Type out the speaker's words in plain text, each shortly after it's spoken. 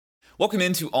Welcome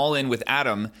into All In with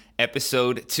Adam,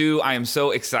 episode 2. I am so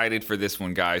excited for this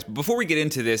one, guys. Before we get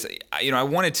into this, I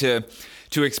wanted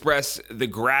to express the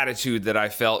gratitude that I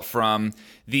felt from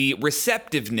the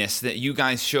receptiveness that you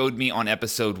guys showed me on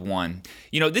episode 1.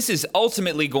 This is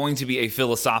ultimately going to be a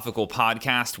philosophical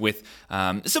podcast with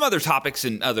some other topics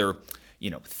and other,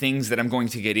 things that I'm going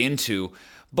to get into.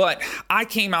 But I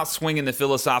came out swinging the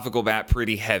philosophical bat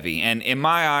pretty heavy, and in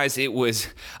my eyes, it was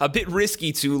a bit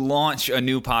risky to launch a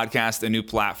new podcast, a new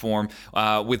platform,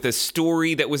 with a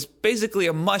story that was basically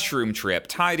a mushroom trip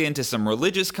tied into some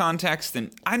religious context, and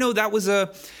I know that's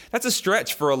a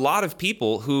stretch for a lot of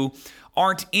people who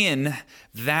aren't in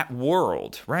that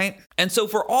world, right? And so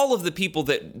for all of the people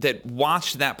that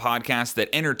watched that podcast, that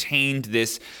entertained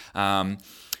this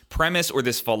premise or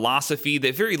this philosophy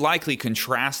that very likely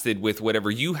contrasted with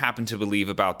whatever you happen to believe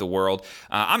about the world,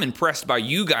 I'm impressed by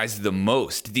you guys the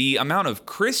most. The amount of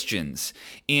Christians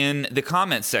in the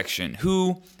comment section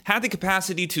who had the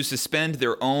capacity to suspend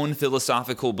their own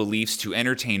philosophical beliefs to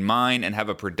entertain mine and have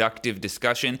a productive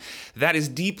discussion, that is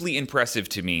deeply impressive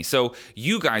to me. So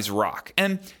you guys rock.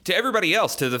 And to everybody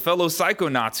else, to the fellow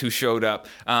psychonauts who showed up,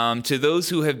 to those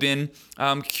who have been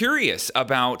curious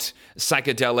about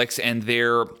psychedelics and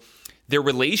their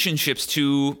relationships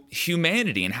to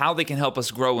humanity and how they can help us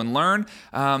grow and learn.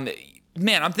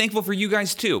 Man, I'm thankful for you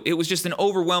guys too. It was just an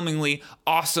overwhelmingly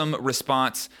awesome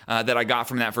response that I got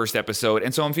from that first episode.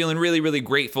 And so I'm feeling really, really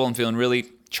grateful. I'm feeling really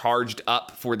charged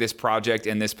up for this project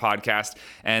and this podcast.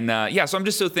 And so I'm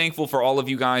just so thankful for all of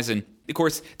you guys. And of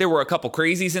course, there were a couple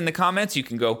crazies in the comments. You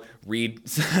can go read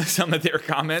some of their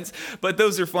comments, but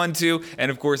those are fun too. And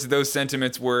of course, those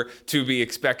sentiments were to be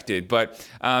expected. But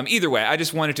either way, I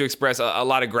just wanted to express a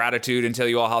lot of gratitude and tell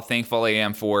you all how thankful I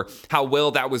am for how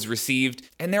well that was received.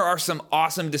 And there are some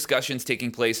awesome discussions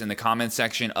taking place in the comment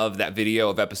section of that video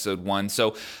of episode 1.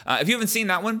 So if you haven't seen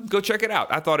that one, go check it out.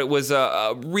 I thought it was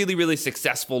a really, really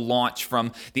successful launch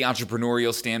from the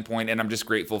entrepreneurial standpoint. And I'm just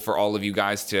grateful for all of you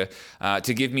guys to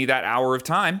give me that hour of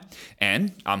time,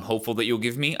 and I'm hopeful that you'll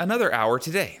give me another hour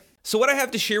today. So what I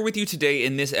have to share with you today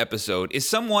in this episode is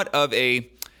somewhat of a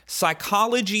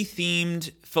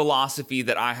psychology-themed philosophy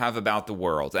that I have about the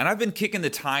world. And I've been kicking the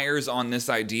tires on this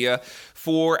idea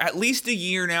for at least a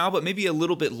year now, but maybe a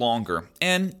little bit longer.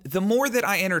 And the more that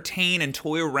I entertain and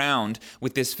toy around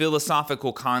with this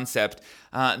philosophical concept,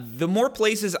 the more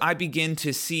places I begin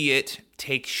to see it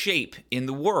take shape in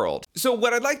the world. So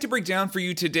what I'd like to break down for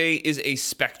you today is a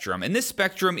spectrum, and this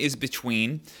spectrum is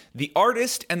between the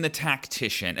artist and the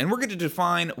tactician, and we're going to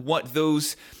define what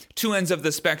those two ends of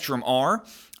the spectrum are.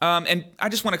 And I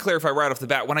just want to clarify right off the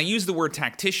bat, when I use the word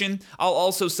tactician, I'll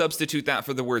also substitute that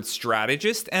for the word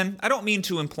strategist, and I don't mean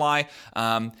to imply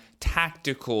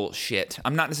tactical shit.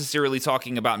 I'm not necessarily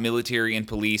talking about military and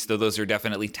police, though those are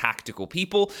definitely tactical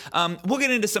people. We'll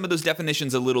get into some of those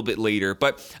definitions a little bit later,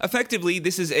 but effectively,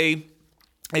 this is a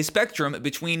spectrum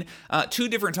between two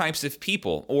different types of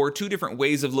people, or two different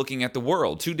ways of looking at the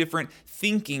world, two different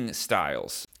thinking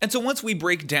styles. And so once we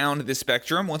break down this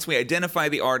spectrum, once we identify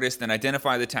the artist and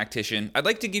identify the tactician, I'd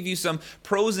like to give you some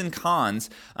pros and cons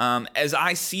as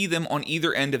I see them on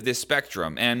either end of this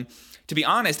spectrum. And to be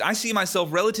honest, I see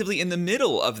myself relatively in the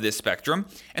middle of this spectrum.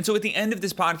 And so at the end of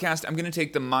this podcast, I'm going to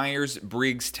take the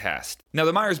Myers-Briggs test. Now,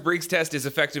 the Myers-Briggs test is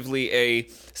effectively a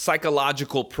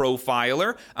psychological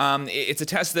profiler. It's a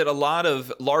test that a lot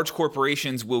of large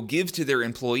corporations will give to their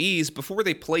employees before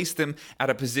they place them at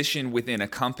a position within a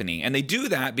company. And they do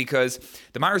that because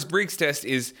the Myers-Briggs test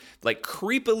is like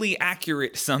creepily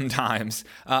accurate sometimes.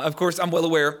 Of course, I'm well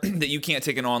aware that you can't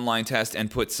take an online test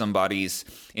and put somebody's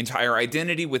entire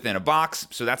identity within a box,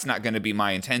 so that's not going to be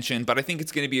my intention, but I think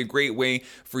it's going to be a great way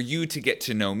for you to get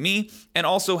to know me and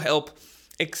also help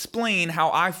explain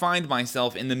how I find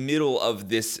myself in the middle of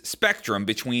this spectrum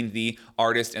between the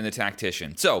artist and the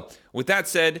tactician. So, with that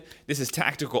said, this is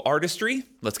tactical artistry.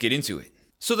 Let's get into it.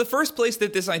 So the first place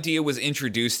that this idea was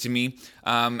introduced to me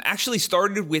actually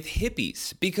started with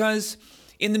hippies, because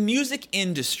in the music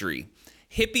industry,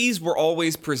 hippies were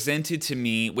always presented to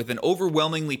me with an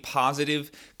overwhelmingly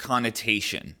positive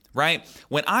connotation, right?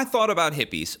 When I thought about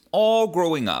hippies, all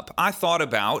growing up, I thought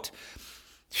about,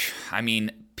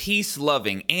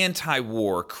 peace-loving,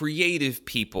 anti-war, creative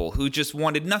people who just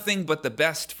wanted nothing but the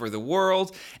best for the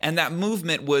world, and that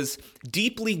movement was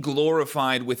deeply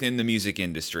glorified within the music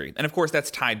industry. And of course,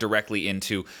 that's tied directly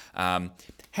into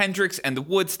Hendrix and the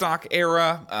Woodstock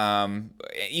era,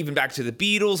 even back to the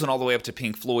Beatles and all the way up to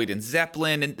Pink Floyd and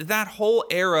Zeppelin, and that whole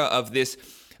era of this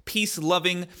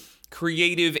peace-loving,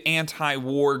 creative,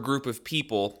 anti-war group of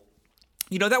people,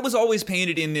 that was always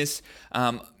painted in this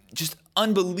just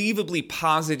unbelievably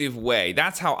positive way.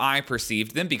 That's how I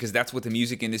perceived them, because that's what the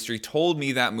music industry told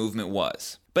me that movement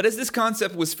was. But as this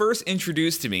concept was first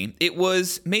introduced to me, it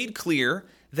was made clear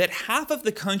that half of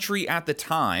the country at the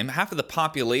time, half of the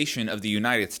population of the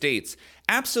United States,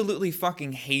 absolutely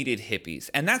fucking hated hippies.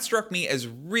 And that struck me as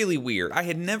really weird. I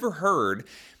had never heard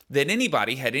that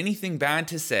anybody had anything bad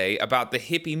to say about the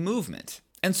hippie movement.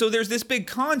 And so there's this big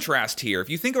contrast here. If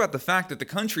you think about the fact that the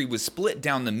country was split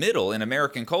down the middle in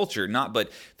American culture, not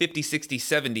but 50, 60,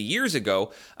 70 years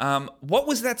ago, what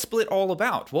was that split all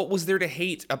about? What was there to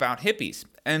hate about hippies?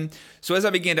 And so as I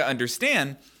began to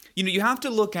understand, you have to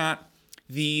look at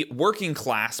the working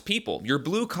class people, your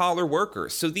blue collar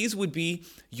workers. So these would be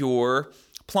your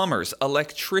plumbers,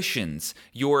 electricians,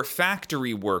 your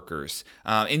factory workers,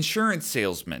 insurance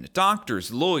salesmen,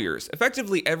 doctors, lawyers,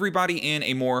 effectively everybody in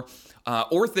a more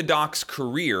orthodox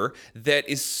career that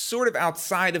is sort of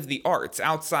outside of the arts,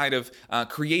 outside of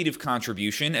creative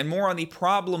contribution, and more on the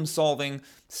problem-solving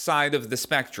side of the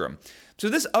spectrum. So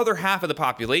this other half of the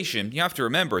population, you have to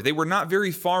remember, they were not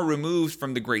very far removed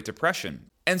from the Great Depression.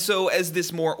 And so as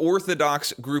this more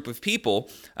orthodox group of people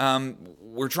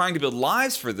were trying to build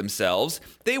lives for themselves,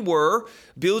 they were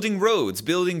building roads,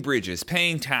 building bridges,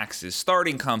 paying taxes,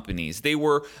 starting companies. They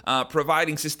were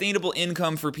providing sustainable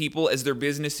income for people as their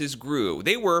businesses grew.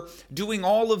 They were doing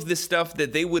all of this stuff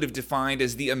that they would have defined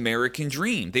as the American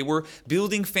dream. They were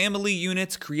building family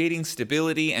units, creating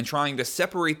stability, and trying to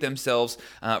separate themselves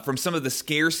from some of the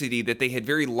scarcity that they had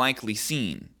very likely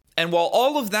seen. And while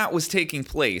all of that was taking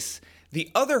place, the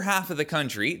other half of the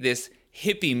country, this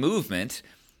hippie movement,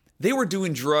 they were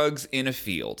doing drugs in a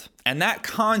field. And that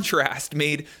contrast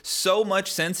made so much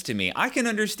sense to me. I can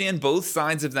understand both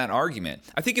sides of that argument.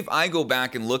 I think if I go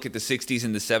back and look at the 60s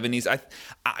and the 70s,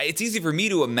 it's easy for me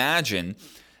to imagine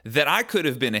that I could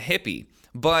have been a hippie.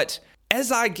 But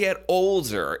as I get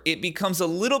older, it becomes a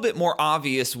little bit more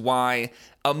obvious why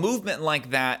a movement like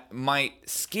that might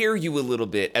scare you a little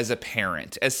bit as a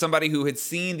parent, as somebody who had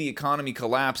seen the economy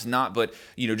collapse not but,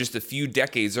 just a few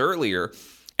decades earlier,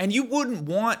 and you wouldn't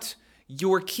want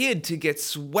your kid to get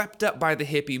swept up by the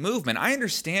hippie movement. I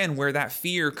understand where that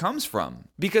fear comes from,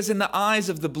 because in the eyes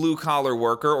of the blue-collar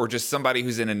worker or just somebody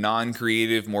who's in a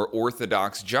non-creative, more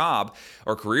orthodox job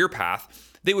or career path,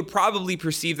 they would probably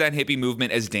perceive that hippie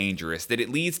movement as dangerous, that it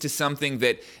leads to something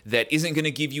that isn't going to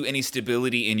give you any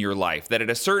stability in your life, that at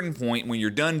a certain point when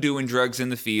you're done doing drugs in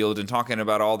the field and talking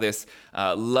about all this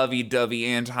lovey-dovey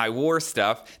anti-war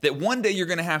stuff, that one day you're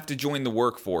going to have to join the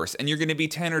workforce and you're going to be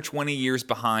 10 or 20 years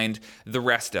behind the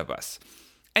rest of us.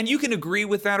 And you can agree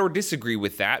with that or disagree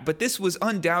with that, but this was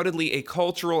undoubtedly a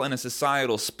cultural and a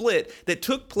societal split that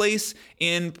took place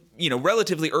in,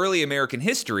 relatively early American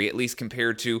history, at least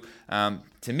compared to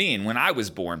me and when I was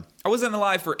born. I wasn't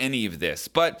alive for any of this,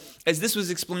 but as this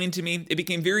was explained to me, it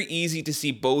became very easy to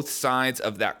see both sides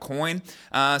of that coin.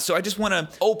 So I just want to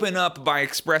open up by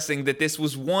expressing that this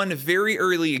was one very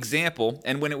early example,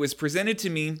 and when it was presented to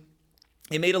me,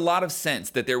 it made a lot of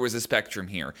sense that there was a spectrum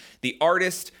here. The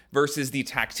artist versus the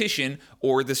tactician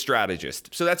or the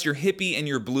strategist. So that's your hippie and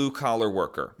your blue-collar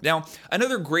worker. Now,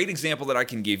 another great example that I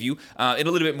can give you in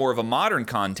a little bit more of a modern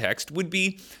context would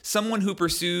be someone who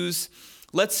pursues,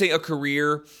 let's say, a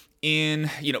career in,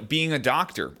 being a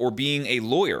doctor or being a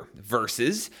lawyer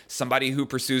versus somebody who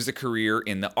pursues a career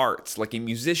in the arts, like a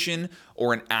musician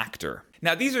or an actor.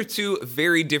 Now, these are two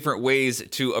very different ways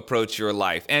to approach your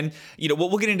life. And,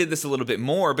 we'll get into this a little bit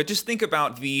more, but just think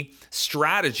about the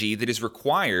strategy that is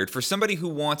required for somebody who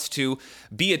wants to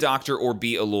be a doctor or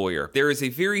be a lawyer. There is a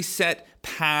very set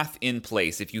path in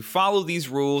place. If you follow these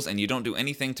rules and you don't do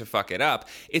anything to fuck it up,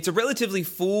 it's a relatively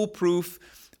foolproof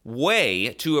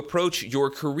way to approach your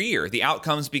career. The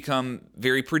outcomes become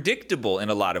very predictable in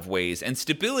a lot of ways, and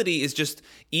stability is just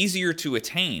easier to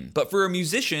attain. But for a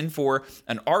musician, for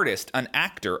an artist, an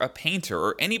actor, a painter,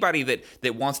 or anybody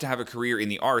that wants to have a career in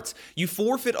the arts, you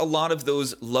forfeit a lot of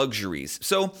those luxuries.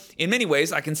 So in many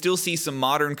ways, I can still see some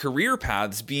modern career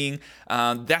paths being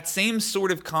that same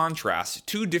sort of contrast,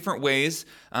 two different ways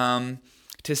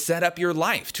to set up your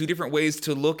life, two different ways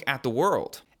to look at the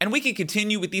world. And we can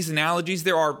continue with these analogies.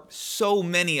 There are so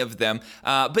many of them.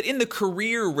 But in the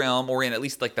career realm, or in at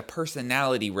least like the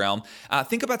personality realm,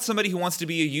 think about somebody who wants to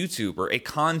be a YouTuber, a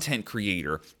content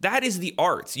creator. That is the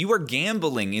arts. You are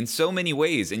gambling in so many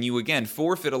ways, and you, again,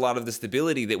 forfeit a lot of the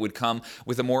stability that would come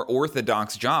with a more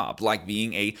orthodox job, like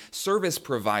being a service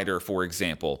provider, for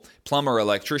example, plumber,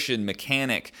 electrician,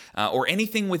 mechanic, or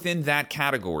anything within that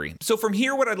category. So from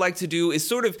here, what I'd like to do is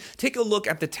sort of take a look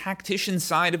at the tactician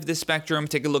side of the spectrum,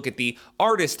 take a look at the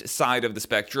artist side of the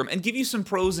spectrum and give you some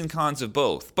pros and cons of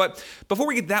both. But before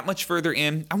we get that much further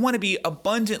in, I want to be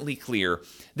abundantly clear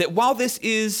that while this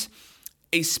is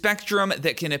a spectrum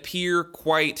that can appear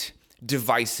quite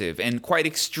divisive and quite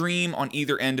extreme on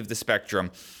either end of the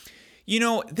spectrum,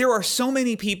 there are so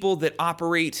many people that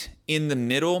operate in the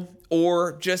middle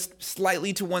or just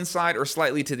slightly to one side or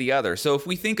slightly to the other. So if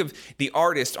we think of the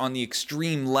artist on the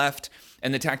extreme left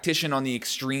and the tactician on the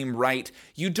extreme right,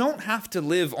 you don't have to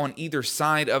live on either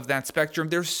side of that spectrum.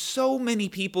 There's so many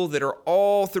people that are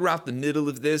all throughout the middle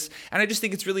of this, and I just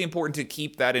think it's really important to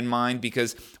keep that in mind,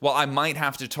 because while I might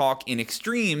have to talk in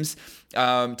extremes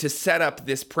to set up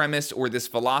this premise or this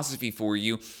philosophy for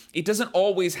you, it doesn't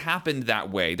always happen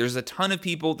that way. There's a ton of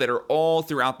people that are all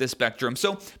throughout this spectrum,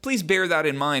 so please bear that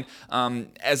in mind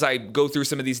as I go through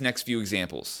some of these next few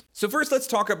examples. So first, let's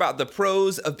talk about the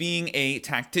pros of being a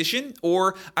tactician,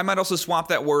 or I might also swap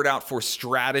that word out for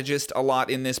strategist a lot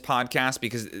in this podcast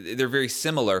because they're very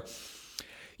similar.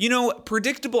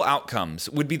 Predictable outcomes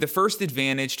would be the first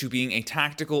advantage to being a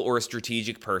tactical or a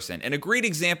strategic person. And a great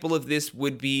example of this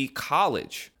would be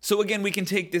college. So again, we can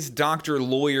take this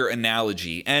doctor-lawyer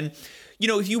analogy. And,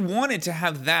 if you wanted to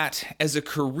have that as a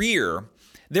career,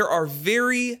 there are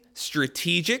very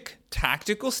strategic,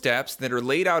 tactical steps that are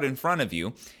laid out in front of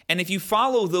you. And if you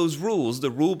follow those rules, the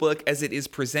rule book as it is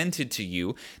presented to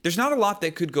you, there's not a lot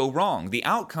that could go wrong. The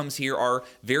outcomes here are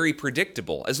very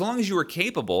predictable. As long as you are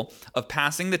capable of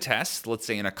passing the test, let's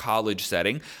say in a college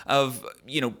setting, of,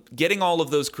 getting all of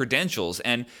those credentials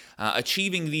and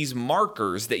achieving these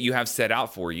markers that you have set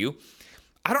out for you,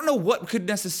 I don't know what could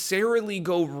necessarily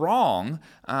go wrong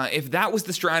if that was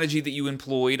the strategy that you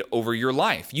employed over your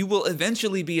life. You will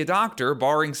eventually be a doctor,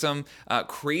 barring some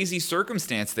crazy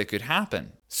circumstance that could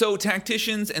happen. So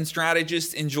tacticians and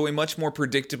strategists enjoy much more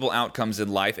predictable outcomes in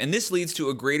life, and this leads to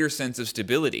a greater sense of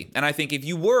stability. And I think if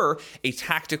you were a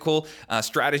tactical,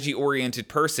 strategy-oriented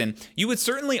person, you would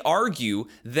certainly argue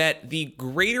that the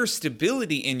greater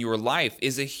stability in your life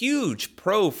is a huge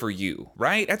pro for you,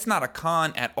 right? That's not a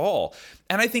con at all.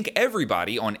 And I think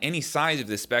everybody on any side of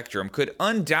the spectrum could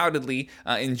undoubtedly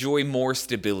enjoy more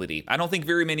stability. I don't think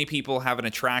very many people have an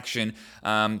attraction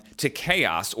to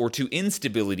chaos or to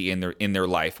instability in their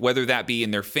life, whether that be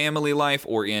in their family life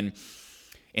or in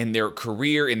their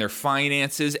career, in their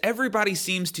finances. Everybody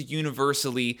seems to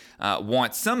universally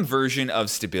want some version of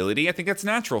stability. I think that's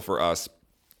natural for us.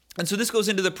 And so this goes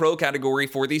into the pro category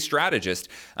for the strategist.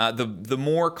 The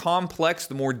more complex,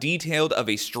 the more detailed of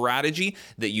a strategy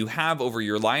that you have over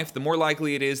your life, the more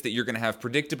likely it is that you're going to have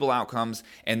predictable outcomes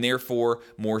and therefore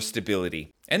more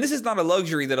stability. And this is not a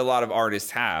luxury that a lot of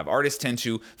artists have. Artists tend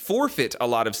to forfeit a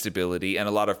lot of stability and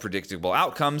a lot of predictable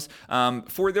outcomes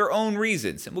for their own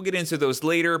reasons. And we'll get into those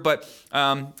later. But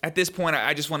at this point,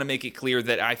 I just want to make it clear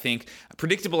that I think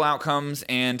predictable outcomes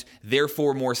and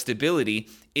therefore more stability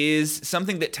is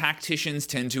something that tacticians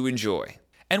tend to enjoy.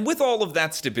 And with all of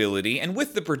that stability and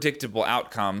with the predictable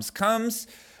outcomes comes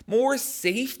more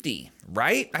safety,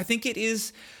 right? I think it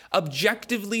is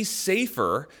objectively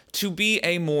safer to be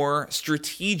a more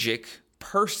strategic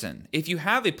person. If you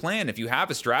have a plan, if you have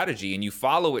a strategy and you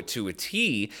follow it to a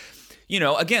T,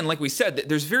 again, like we said,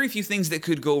 there's very few things that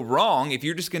could go wrong if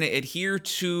you're just going to adhere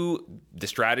to the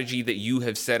strategy that you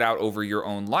have set out over your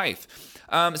own life.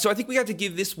 So I think we got to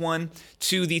give this one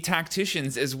to the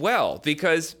tacticians as well,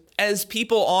 because as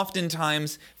people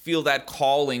oftentimes feel that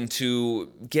calling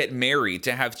to get married,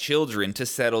 to have children, to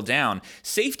settle down,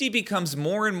 safety becomes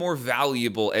more and more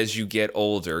valuable as you get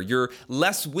older. You're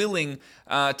less willing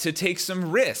to take some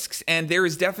risks, and there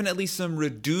is definitely some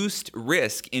reduced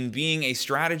risk in being a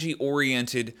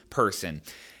strategy-oriented person.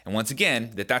 And once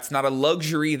again, that's not a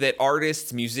luxury that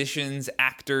artists, musicians,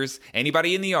 actors,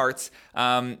 anybody in the arts,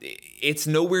 it's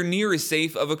nowhere near as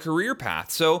safe of a career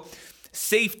path. So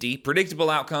safety,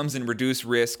 predictable outcomes, and reduced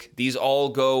risk, these all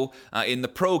go in the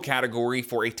pro category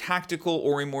for a tactical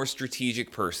or a more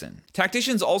strategic person.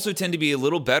 Tacticians also tend to be a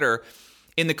little better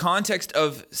in the context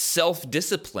of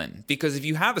self-discipline, because if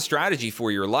you have a strategy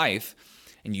for your life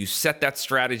and you set that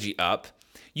strategy up,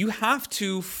 you have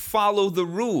to follow the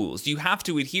rules. You have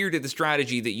to adhere to the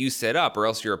strategy that you set up, or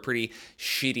else you're a pretty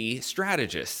shitty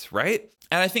strategist, right?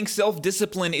 And I think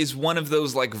self-discipline is one of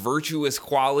those virtuous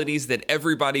qualities that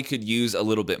everybody could use a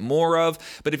little bit more of.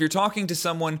 But if you're talking to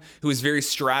someone who is very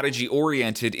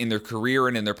strategy-oriented in their career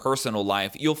and in their personal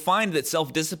life, you'll find that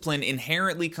self-discipline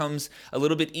inherently comes a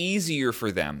little bit easier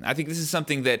for them. I think this is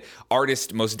something that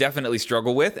artists most definitely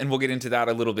struggle with, and we'll get into that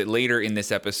a little bit later in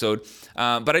this episode.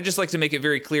 But I'd just like to make it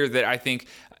very clear that I think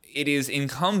it is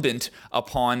incumbent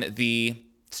upon the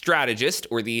strategist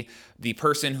or the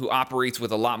person who operates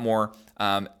with a lot more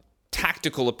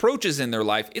tactical approaches in their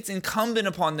life, it's incumbent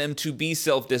upon them to be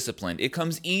self-disciplined. It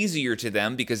comes easier to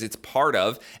them because it's part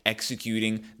of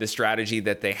executing the strategy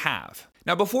that they have.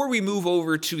 Now, before we move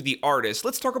over to the artist,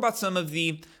 let's talk about some of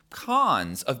the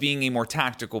cons of being a more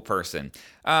tactical person.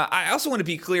 I also want to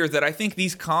be clear that I think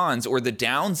these cons, or the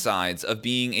downsides of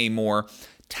being a more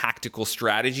tactical,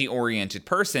 strategy-oriented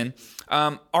person,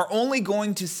 are only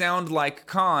going to sound like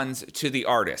cons to the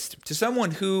artist. To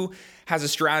someone who has a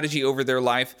strategy over their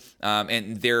life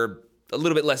and they're a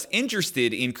little bit less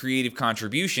interested in creative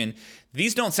contribution,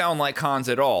 these don't sound like cons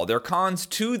at all. They're cons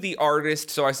to the artist,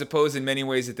 so I suppose in many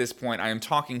ways at this point I am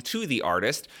talking to the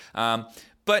artist.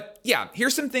 But yeah,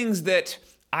 here's some things that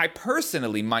I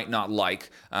personally might not like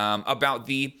about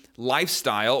the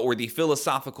lifestyle or the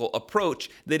philosophical approach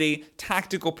that a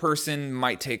tactical person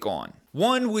might take on.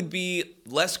 One would be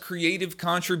less creative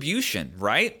contribution,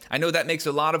 right? I know that makes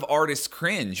a lot of artists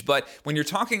cringe, but when you're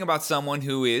talking about someone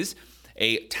who is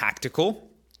a tactical,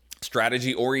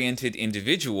 strategy-oriented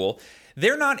individual,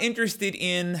 they're not interested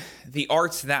in the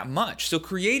arts that much. So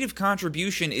creative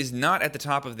contribution is not at the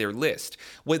top of their list.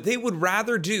 What they would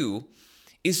rather do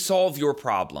is solve your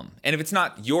problem. And if it's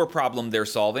not your problem they're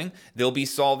solving, they'll be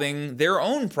solving their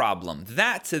own problem.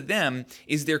 That to them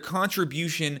is their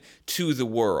contribution to the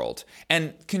world.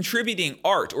 And contributing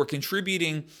art or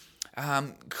contributing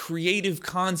creative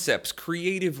concepts,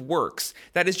 creative works,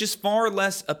 that is just far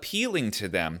less appealing to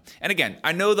them. And again,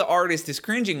 I know the artist is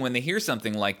cringing when they hear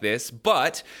something like this,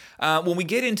 but when we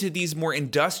get into these more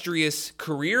industrious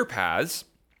career paths,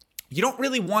 you don't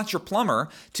really want your plumber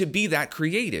to be that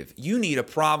creative. You need a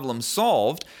problem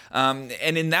solved. And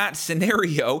in that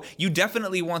scenario, you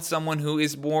definitely want someone who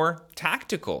is more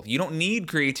tactical. You don't need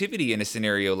creativity in a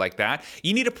scenario like that.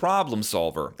 You need a problem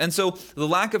solver. And so the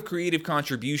lack of creative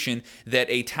contribution that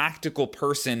a tactical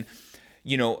person,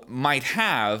 might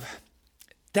have,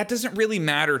 that doesn't really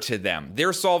matter to them.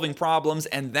 They're solving problems,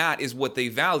 and that is what they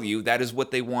value. That is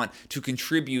what they want to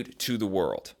contribute to the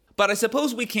world. But I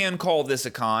suppose we can call this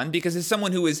a con because as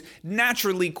someone who is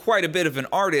naturally quite a bit of an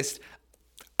artist,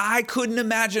 I couldn't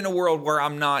imagine a world where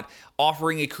I'm not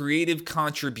offering a creative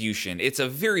contribution. It's a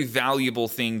very valuable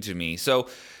thing to me. So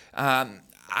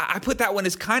I put that one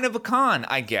as kind of a con,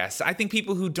 I guess. I think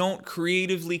people who don't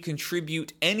creatively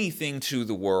contribute anything to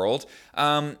the world,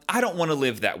 I don't want to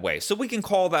live that way. So we can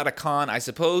call that a con, I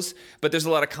suppose, but there's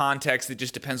a lot of context that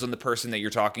just depends on the person that you're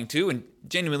talking to and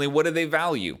genuinely what do they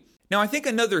value. Now, I think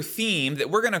another theme that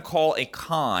we're going to call a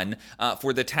con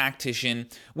for the tactician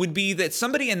would be that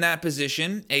somebody in that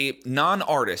position, a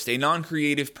non-artist, a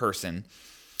non-creative person,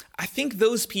 I think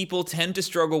those people tend to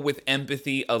struggle with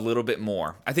empathy a little bit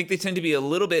more. I think they tend to be a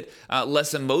little bit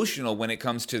less emotional when it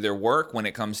comes to their work, when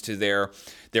it comes to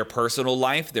their personal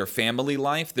life, their family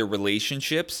life, their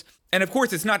relationships. And of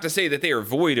course, it's not to say that they are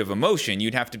void of emotion.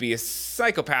 You'd have to be a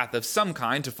psychopath of some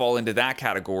kind to fall into that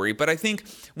category. But I think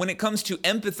when it comes to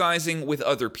empathizing with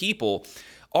other people,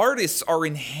 artists are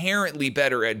inherently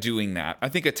better at doing that. I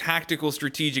think a tactical,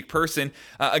 strategic person,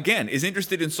 again, is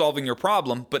interested in solving your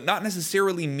problem, but not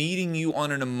necessarily meeting you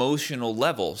on an emotional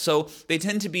level. So they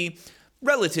tend to be,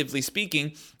 relatively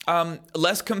speaking,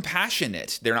 less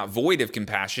compassionate. They're not void of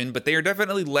compassion, but they are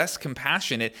definitely less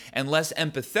compassionate and less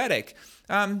empathetic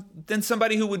than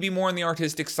somebody who would be more on the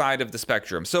artistic side of the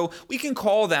spectrum. So we can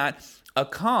call that a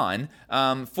con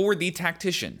for the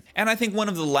tactician. And I think one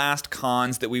of the last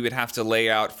cons that we would have to lay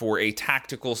out for a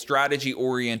tactical,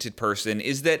 strategy-oriented person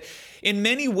is that in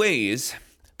many ways,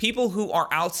 people who are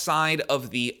outside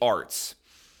of the arts,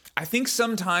 I think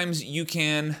sometimes you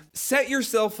can set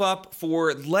yourself up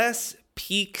for less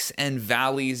peaks and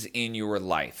valleys in your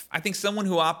life. I think someone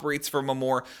who operates from a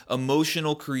more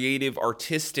emotional, creative,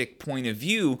 artistic point of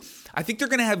view, I think they're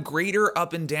going to have greater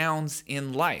up and downs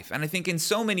in life. And I think in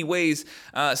so many ways,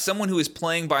 someone who is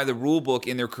playing by the rule book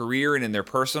in their career and in their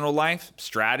personal life,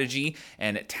 strategy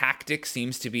and tactics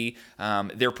seems to be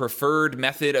their preferred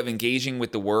method of engaging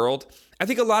with the world. I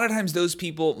think a lot of times those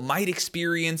people might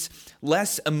experience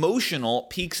less emotional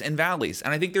peaks and valleys.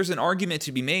 And I think there's an argument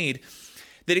to be made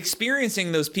that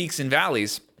experiencing those peaks and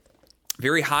valleys,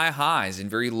 very high highs and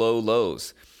very low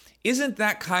lows, isn't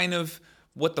that kind of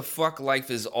what the fuck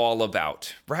life is all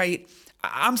about, right?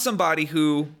 I'm somebody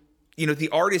who, the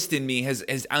artist in me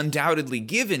has undoubtedly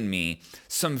given me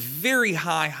some very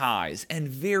high highs and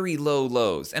very low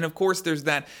lows. And of course, there's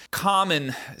that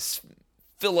common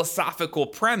philosophical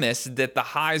premise that the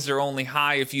highs are only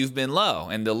high if you've been low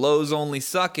and the lows only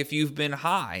suck if you've been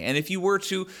high. And if you were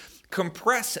to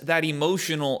compress that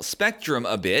emotional spectrum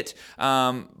a bit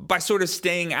by sort of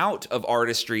staying out of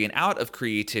artistry and out of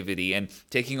creativity and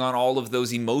taking on all of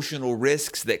those emotional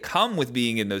risks that come with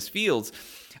being in those fields,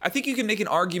 I think you can make an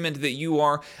argument that you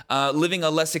are living a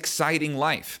less exciting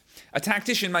life. A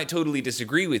tactician might totally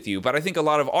disagree with you, but I think a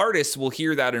lot of artists will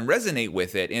hear that and resonate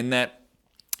with it, in that,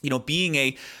 being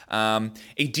a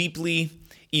deeply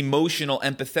emotional,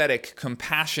 empathetic,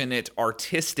 compassionate,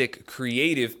 artistic,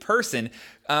 creative person,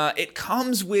 it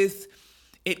comes with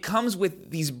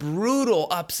these brutal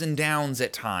ups and downs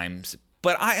at times.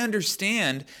 But I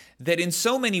understand that in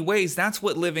so many ways, that's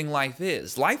what living life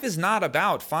is. Life is not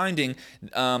about finding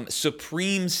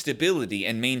supreme stability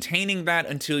and maintaining that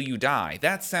until you die.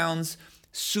 That sounds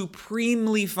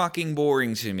supremely fucking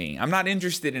boring to me. I'm not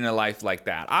interested in a life like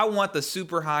that. I want the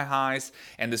super high highs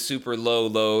and the super low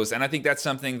lows, and I think that's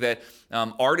something that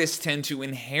artists tend to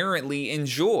inherently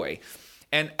enjoy.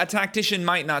 And a tactician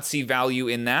might not see value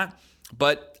in that,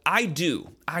 but I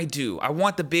do. I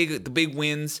want the big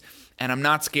wins, and I'm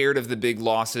not scared of the big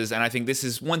losses. And I think this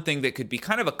is one thing that could be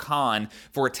kind of a con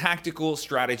for a tactical,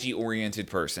 strategy-oriented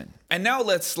person. And now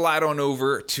let's slide on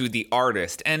over to the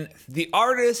artist. And the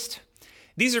artist,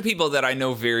 these are people that I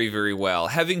know very, very well.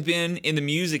 Having been in the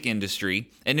music industry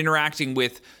and interacting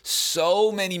with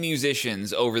so many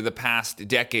musicians over the past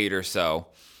decade or so,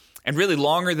 and really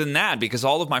longer than that, because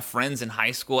all of my friends in high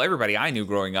school, everybody I knew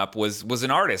growing up was an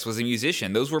artist, was a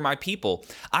musician. Those were my people.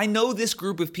 I know this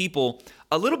group of people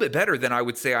a little bit better than I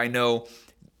would say I know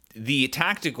the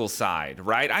tactical side,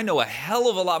 right? I know a hell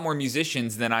of a lot more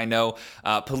musicians than I know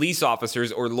police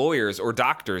officers or lawyers or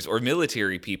doctors or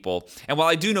military people. And while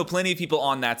I do know plenty of people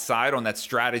on that side, on that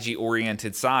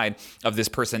strategy-oriented side of this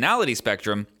personality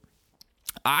spectrum,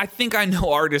 I think I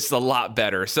know artists a lot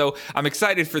better. So I'm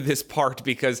excited for this part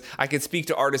because I can speak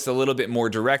to artists a little bit more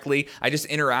directly. I just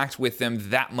interact with them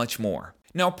that much more.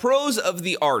 Now, pros of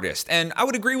the artist, and I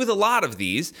would agree with a lot of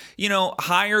these,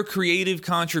 higher creative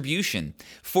contribution.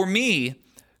 For me,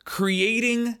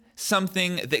 creating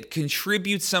something that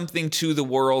contributes something to the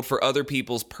world for other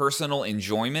people's personal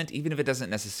enjoyment, even if it doesn't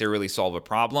necessarily solve a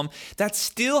problem, that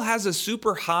still has a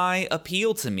super high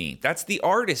appeal to me. That's the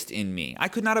artist in me. I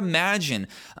could not imagine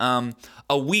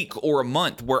a week or a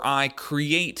month where I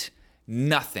create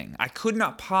nothing. I could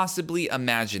not possibly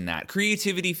imagine that.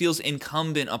 Creativity feels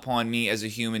incumbent upon me as a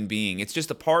human being. It's just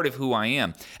a part of who I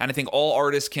am. And I think all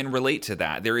artists can relate to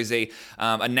that. There is a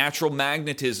natural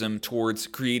magnetism towards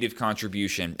creative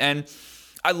contribution. And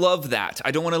I love that.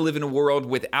 I don't want to live in a world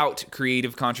without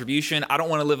creative contribution. I don't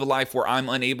want to live a life where I'm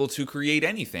unable to create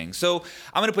anything. So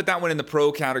I'm going to put that one in the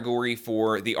pro category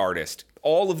for the artist.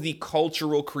 All of the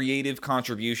cultural creative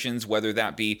contributions, whether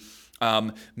that be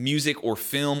music or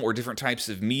film or different types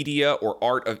of media or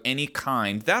art of any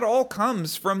kind, that all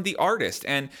comes from the artist.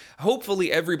 And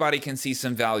hopefully everybody can see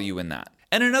some value in that.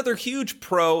 And another huge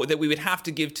pro that we would have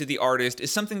to give to the artist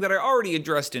is something that I already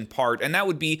addressed in part, and that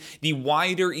would be the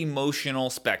wider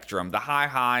emotional spectrum, the high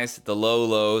highs, the low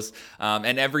lows,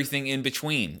 and everything in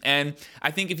between. And I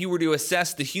think if you were to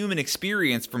assess the human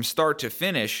experience from start to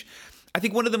finish, I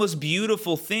think one of the most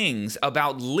beautiful things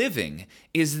about living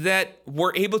is that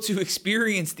we're able to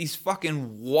experience these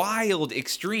fucking wild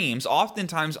extremes,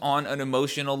 oftentimes on an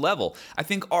emotional level. I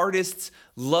think artists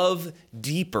love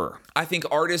deeper. I think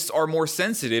artists are more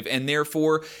sensitive and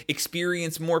therefore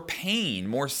experience more pain,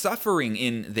 more suffering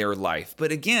in their life.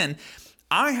 But again,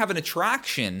 I have an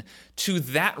attraction to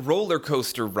that roller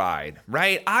coaster ride,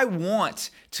 right? I want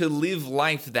to live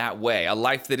life that way, a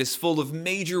life that is full of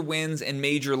major wins and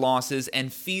major losses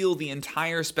and feel the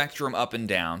entire spectrum up and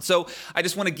down. So I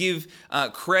just want to give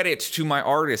credit to my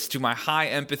artists, to my high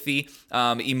empathy,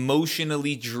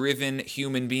 emotionally driven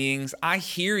human beings. I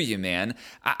hear you, man.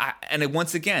 And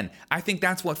once again, I think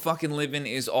that's what fucking living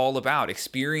is all about,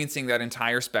 experiencing that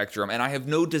entire spectrum. And I have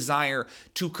no desire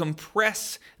to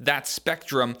compress that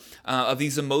spectrum of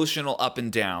these emotional up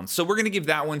and down. So we're going to give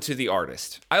that one to the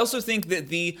artist. I also think that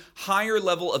the higher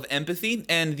level of empathy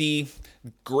and the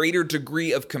greater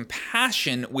degree of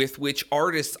compassion with which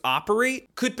artists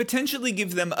operate could potentially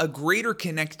give them a greater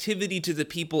connectivity to the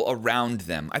people around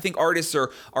them. I think artists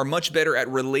are much better at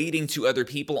relating to other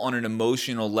people on an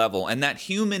emotional level, and that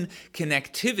human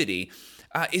connectivity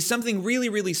is something really,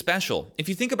 really special. If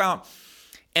you think about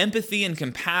empathy and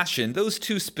compassion, those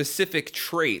two specific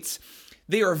traits,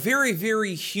 they are very,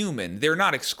 very human. They're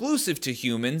not exclusive to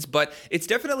humans, but it's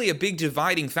definitely a big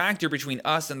dividing factor between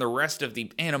us and the rest of the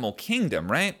animal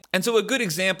kingdom, right? And so a good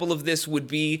example of this would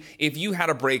be if you had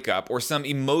a breakup or some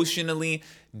emotionally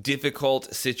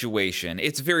difficult situation.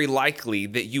 It's very likely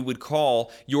that you would call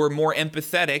your more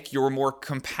empathetic, your more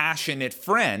compassionate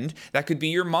friend, that could be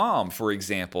your mom, for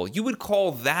example. You would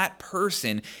call that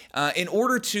person in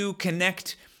order to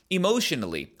connect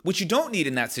emotionally. What you don't need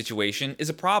in that situation is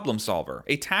a problem solver.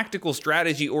 A tactical,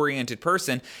 strategy-oriented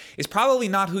person is probably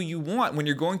not who you want when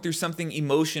you're going through something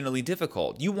emotionally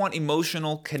difficult. You want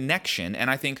emotional connection,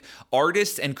 and I think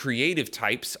artists and creative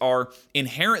types are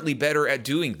inherently better at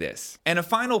doing this. And a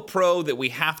final pro that we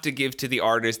have to give to the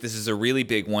artist, this is a really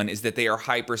big one, is that they are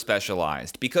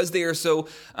hyper-specialized. Because they are so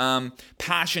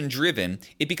passion-driven,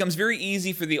 it becomes very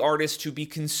easy for the artist to be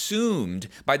consumed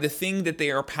by the thing that they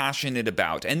are passionate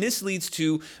about. And this leads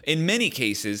to, in many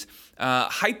cases,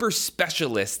 hyper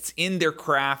specialists in their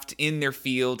craft, in their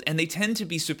field, and they tend to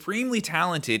be supremely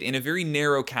talented in a very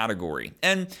narrow category.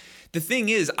 And the thing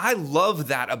is, I love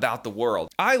that about the world.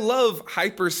 I love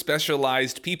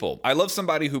hyper-specialized people. I love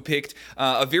somebody who picked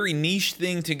a very niche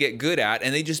thing to get good at,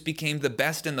 and they just became the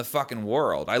best in the fucking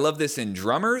world. I love this in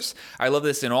drummers. I love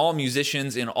this in all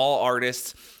musicians, in all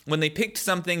artists. When they picked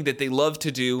something that they love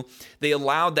to do, they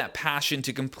allowed that passion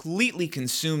to completely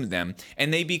consume them,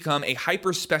 and they become a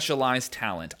hyper-specialized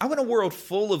talent. I want a world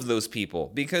full of those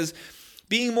people, because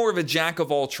being more of a jack of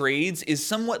all trades is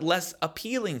somewhat less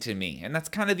appealing to me, and that's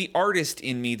kind of the artist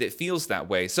in me that feels that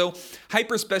way. So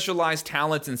hyper-specialized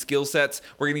talents and skill sets,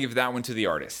 we're going to give that one to the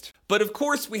artist. But of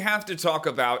course, we have to talk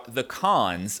about the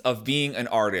cons of being an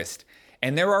artist,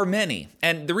 and there are many.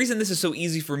 And the reason this is so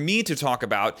easy for me to talk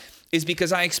about is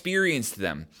because I experienced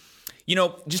them. You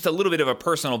know, just a little bit of a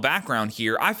personal background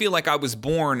here. I feel like I was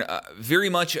born very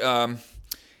much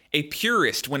a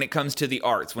purist when it comes to the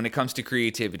arts, when it comes to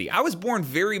creativity. I was born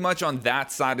very much on that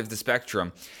side of the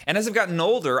spectrum. And as I've gotten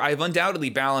older, I've undoubtedly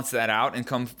balanced that out and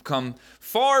come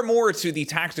far more to the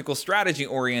tactical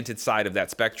strategy-oriented side of that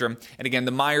spectrum. And again,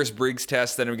 the Myers-Briggs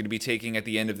test that I'm going to be taking at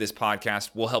the end of this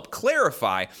podcast will help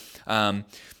clarify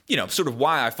sort of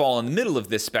why I fall in the middle of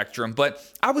this spectrum, but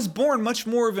I was born much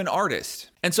more of an artist.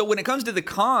 And so when it comes to the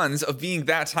cons of being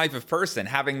that type of person,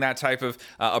 having that type of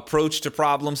approach to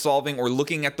problem solving or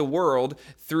looking at the world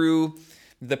through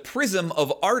the prism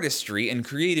of artistry and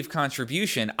creative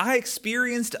contribution, I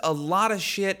experienced a lot of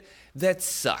shit that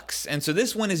sucks. And so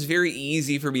this one is very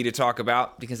easy for me to talk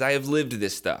about because I have lived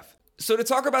this stuff. So to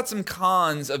talk about some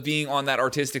cons of being on that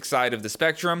artistic side of the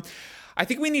spectrum, I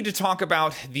think we need to talk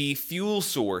about the fuel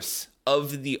source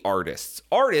of the artists.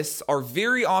 Artists are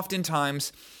very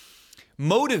oftentimes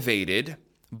motivated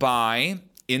by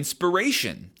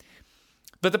inspiration.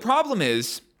 But the problem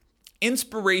is,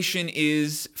 inspiration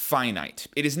is finite.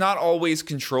 It is not always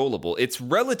controllable. It's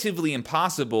relatively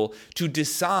impossible to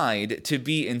decide to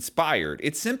be inspired.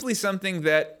 It's simply something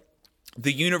that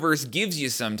the universe gives you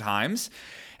sometimes,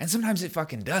 and sometimes it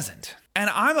fucking doesn't. And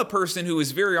I'm a person who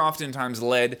is very oftentimes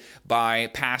led by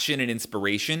passion and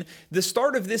inspiration. The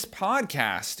start of this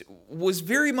podcast was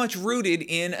very much rooted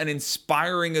in an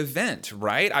inspiring event,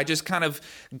 right? I just kind of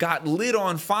got lit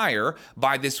on fire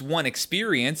by this one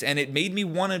experience, and it made me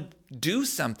want to do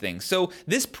something. So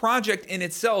this project in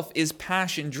itself is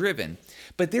passion-driven.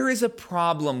 But there is a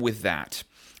problem with that.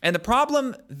 And the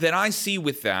problem that I see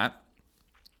with that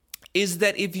is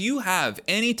that if you have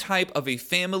any type of a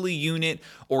family unit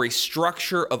or a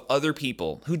structure of other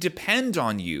people who depend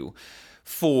on you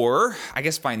for, I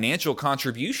guess, financial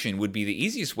contribution would be the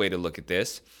easiest way to look at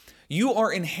this, you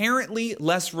are inherently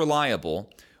less reliable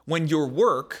when your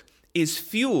work is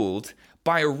fueled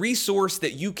by a resource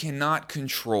that you cannot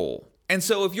control. And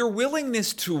so if your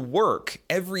willingness to work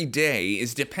every day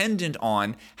is dependent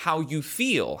on how you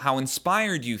feel, how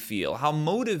inspired you feel, how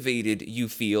motivated you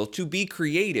feel to be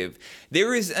creative,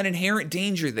 there is an inherent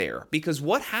danger there. Because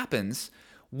what happens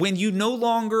when you no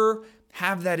longer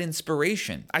have that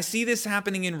inspiration? I see this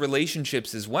happening in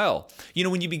relationships as well. You know,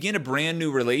 when you begin a brand new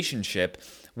relationship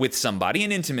with somebody,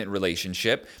 an intimate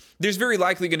relationship, there's very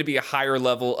likely going to be a higher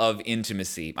level of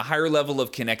intimacy, a higher level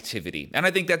of connectivity. And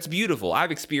I think that's beautiful.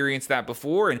 I've experienced that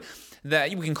before, and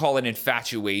that you can call it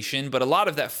infatuation, but a lot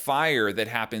of that fire that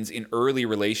happens in early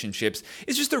relationships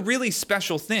is just a really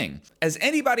special thing. As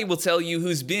anybody will tell you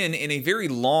who's been in a very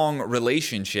long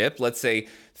relationship, let's say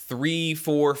 3,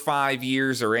 4, 5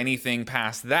 years or anything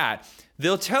past that,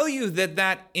 they'll tell you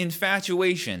that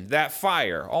infatuation, that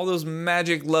fire, all those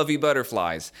magic lovey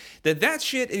butterflies, that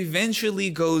shit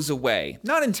eventually goes away.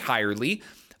 Not entirely,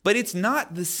 but it's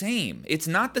not the same. It's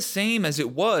not the same as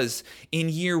it was in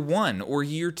year 1 or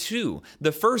year 2.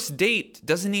 The first date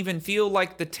doesn't even feel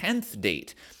like the 10th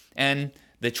date. And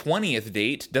the 20th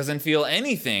date doesn't feel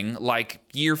anything like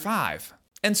year 5.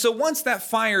 And so once that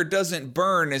fire doesn't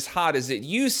burn as hot as it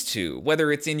used to,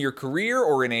 whether it's in your career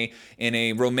or in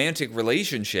a romantic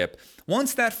relationship,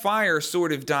 once that fire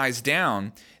sort of dies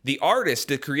down, the artist,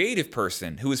 the creative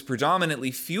person who is predominantly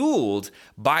fueled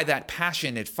by that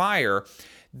passionate fire,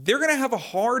 they're going to have a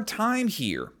hard time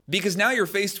here because now you're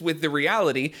faced with the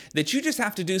reality that you just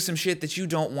have to do some shit that you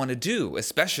don't want to do,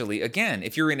 especially, again,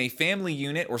 if you're in a family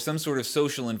unit or some sort of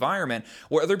social environment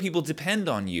where other people depend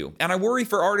on you. And I worry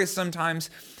for artists sometimes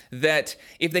that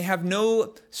if they have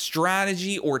no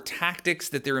strategy or tactics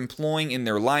that they're employing in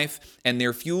their life and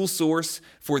their fuel source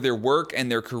for their work and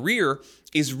their career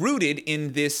is rooted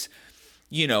in this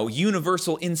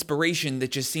universal inspiration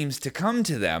that just seems to come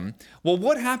to them, well,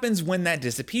 what happens when that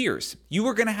disappears? You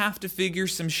are going to have to figure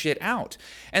some shit out.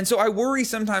 And so I worry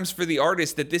sometimes for the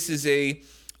artist that this is in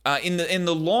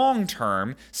the long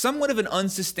term, somewhat of an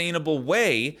unsustainable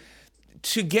way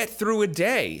to get through a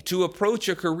day, to approach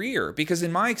a career. Because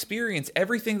in my experience,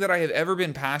 everything that I have ever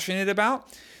been passionate about,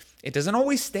 it doesn't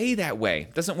always stay that way.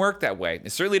 It doesn't work that way.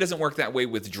 It certainly doesn't work that way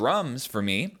with drums for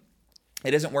me. It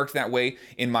doesn't work that way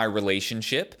in my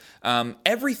relationship.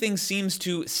 Everything seems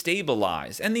to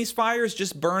stabilize, and these fires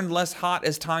just burn less hot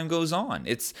as time goes on.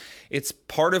 It's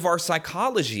part of our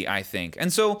psychology, I think.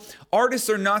 And so artists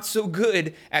are not so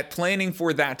good at planning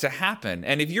for that to happen.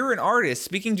 And if you're an artist,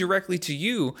 speaking directly to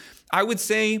you, I would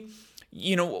say,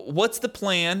 what's the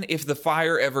plan if the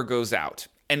fire ever goes out?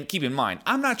 And keep in mind,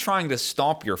 I'm not trying to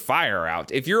stomp your fire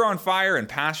out. If you're on fire and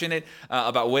passionate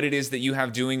about what it is that you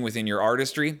have doing within your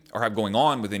artistry or have going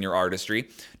on within your artistry,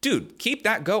 dude, keep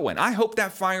that going. I hope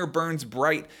that fire burns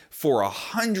bright for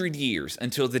 100 years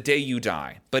until the day you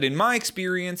die. But in my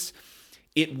experience,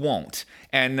 it won't.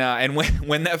 And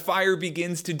when that fire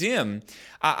begins to dim,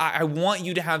 I want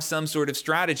you to have some sort of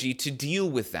strategy to deal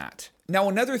with that. Now,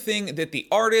 another thing that the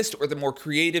artist or the more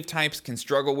creative types can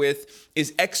struggle with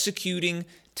is executing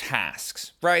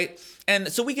tasks, right? And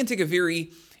so we can take a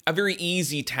very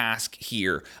easy task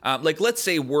here. Like let's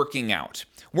say working out.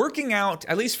 Working out,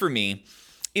 at least for me,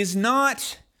 is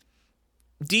not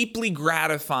deeply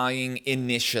gratifying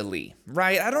initially,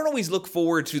 right? I don't always look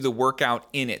forward to the workout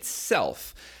in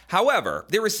itself. However,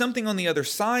 there is something on the other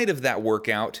side of that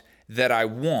workout that I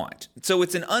want. So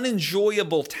it's an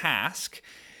unenjoyable task,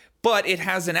 but it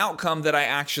has an outcome that I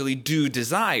actually do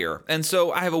desire. And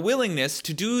so I have a willingness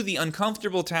to do the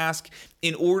uncomfortable task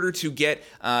in order to get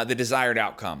the desired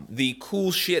outcome, the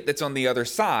cool shit that's on the other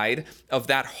side of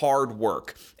that hard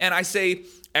work. And I say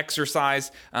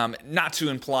exercise, not to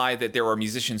imply that there are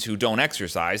musicians who don't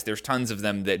exercise. There's tons of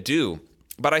them that do.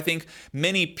 But I think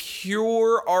many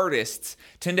pure artists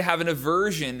tend to have an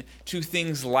aversion to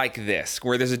things like this,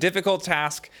 where there's a difficult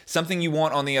task, something you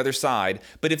want on the other side,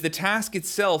 but if the task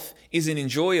itself isn't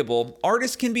enjoyable,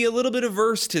 artists can be a little bit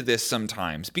averse to this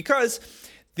sometimes because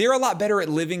they're a lot better at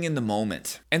living in the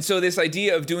moment. And so this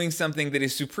idea of doing something that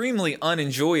is supremely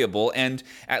unenjoyable and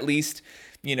at least,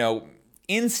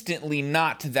 instantly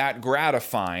not that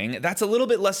gratifying, that's a little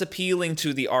bit less appealing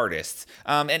to the artists.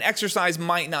 And exercise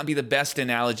might not be the best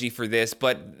analogy for this,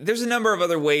 but there's a number of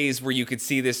other ways where you could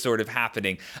see this sort of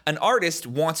happening. An artist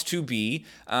wants to be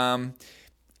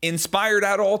inspired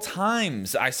at all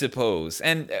times, I suppose.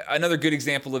 And another good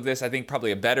example of this, I think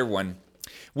probably a better one,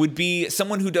 would be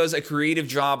someone who does a creative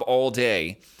job all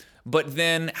day. But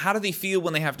then how do they feel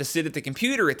when they have to sit at the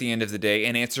computer at the end of the day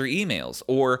and answer emails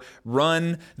or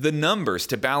run the numbers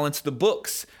to balance the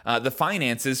books, the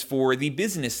finances for the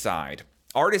business side?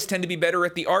 Artists tend to be better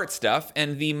at the art stuff,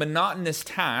 and the monotonous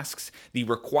tasks, the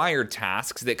required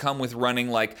tasks that come with running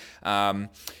like an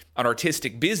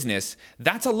artistic business,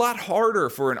 that's a lot harder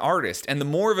for an artist. And the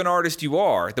more of an artist you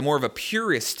are, the more of a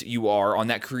purist you are on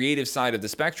that creative side of the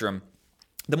spectrum,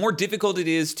 the more difficult it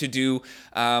is to do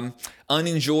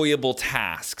unenjoyable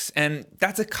tasks. And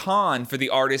that's a con for the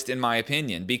artist, in my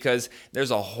opinion, because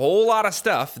there's a whole lot of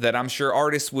stuff that I'm sure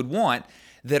artists would want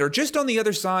that are just on the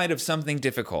other side of something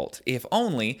difficult, if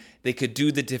only they could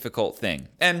do the difficult thing.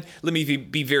 And let me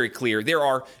be very clear, there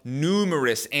are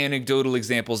numerous anecdotal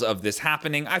examples of this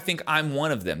happening. I think I'm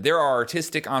one of them. There are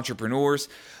artistic entrepreneurs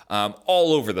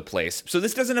all over the place. So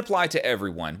this doesn't apply to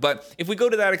everyone. But if we go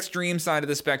to that extreme side of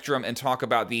the spectrum and talk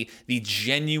about the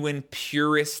genuine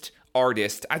purist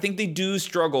artist, I think they do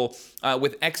struggle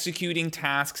with executing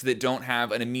tasks that don't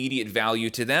have an immediate value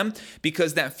to them,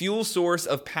 because that fuel source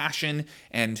of passion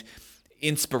and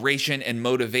inspiration and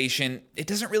motivation, it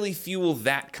doesn't really fuel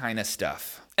that kind of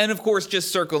stuff. And of course,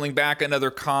 just circling back,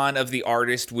 another con of the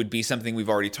artist would be something we've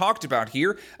already talked about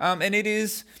here, and it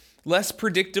is less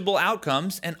predictable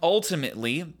outcomes and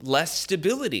ultimately less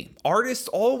stability. Artists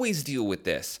always deal with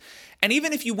this. And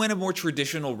even if you went a more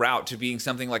traditional route to being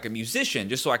something like a musician,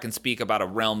 just so I can speak about a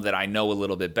realm that I know a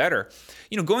little bit better,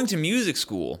 going to music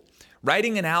school,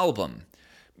 writing an album,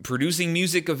 producing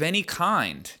music of any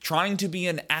kind, trying to be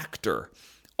an actor,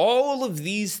 all of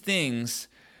these things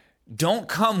don't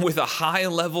come with a high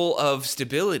level of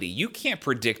stability. You can't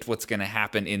predict what's going to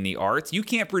happen in the arts. You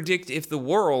can't predict if the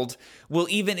world will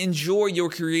even enjoy your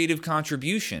creative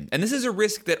contribution. And this is a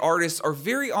risk that artists are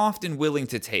very often willing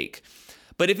to take.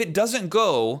 But if it doesn't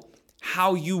go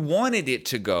how you wanted it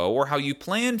to go or how you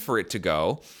planned for it to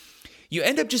go, you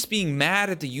end up just being mad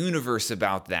at the universe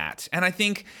about that. And I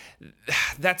think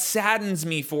that saddens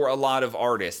me for a lot of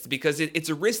artists because it's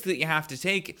a risk that you have to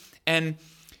take. And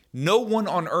no one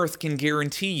on earth can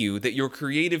guarantee you that your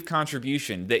creative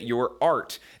contribution, that your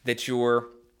art, that your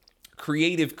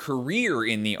creative career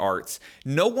in the arts,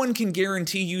 no one can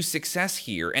guarantee you success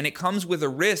here. And it comes with a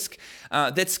risk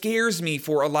that scares me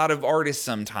for a lot of artists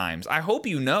sometimes. I hope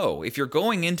you know, if you're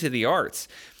going into the arts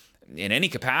in any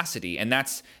capacity, and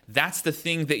that's the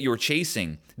thing that you're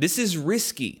chasing, this is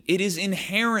risky. It is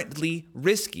inherently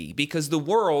risky because the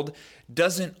world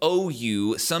doesn't owe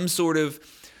you some sort of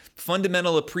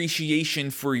fundamental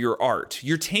appreciation for your art.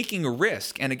 You're taking a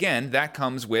risk. And again, that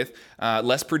comes with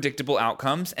less predictable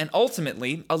outcomes and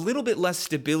ultimately a little bit less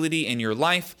stability in your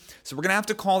life. So we're going to have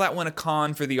to call that one a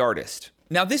con for the artist.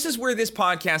 Now, this is where this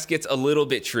podcast gets a little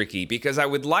bit tricky because I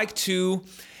would like to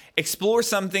explore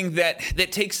something that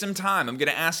takes some time. I'm going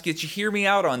to ask you to hear me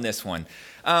out on this one.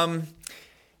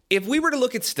 If we were to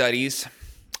look at studies,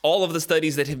 all of the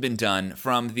studies that have been done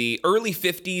from the early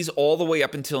 50s all the way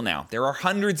up until now, there are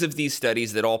hundreds of these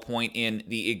studies that all point in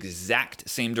the exact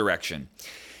same direction.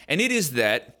 And it is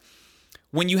that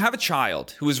when you have a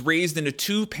child who is raised in a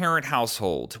two-parent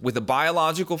household with a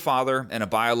biological father and a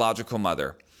biological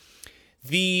mother,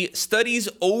 the studies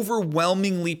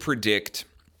overwhelmingly predict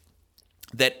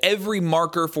that every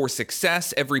marker for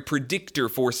success, every predictor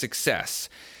for success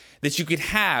that you could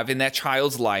have in that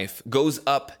child's life goes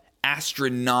up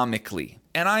astronomically.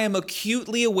 And I am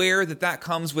acutely aware that that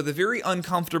comes with a very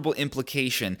uncomfortable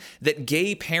implication that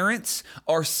gay parents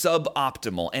are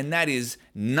suboptimal, and that is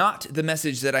not the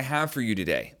message that I have for you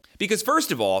today. Because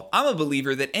first of all, I'm a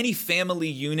believer that any family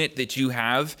unit that you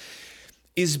have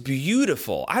is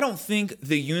beautiful. I don't think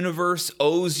the universe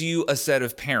owes you a set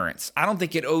of parents. I don't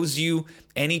think it owes you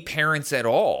any parents at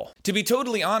all. To be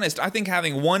totally honest, I think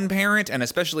having one parent and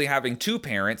especially having two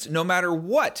parents, no matter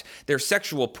what their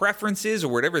sexual preferences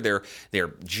or whatever their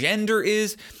gender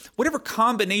is, whatever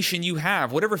combination you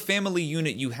have, whatever family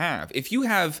unit you have, if you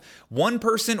have one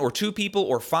person or two people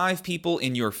or five people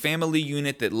in your family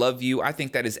unit that love you, I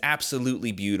think that is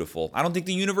absolutely beautiful. I don't think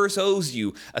the universe owes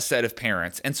you a set of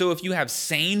parents. And so if you have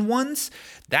sane ones,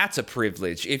 that's a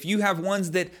privilege. If you have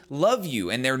ones that love you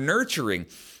and they're nurturing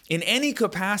in any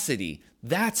capacity,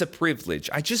 that's a privilege.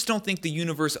 I just don't think the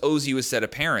universe owes you a set of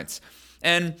parents.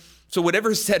 And so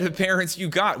whatever set of parents you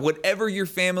got, whatever your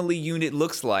family unit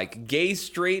looks like, gay,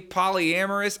 straight,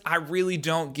 polyamorous, I really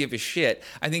don't give a shit.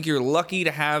 I think you're lucky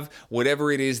to have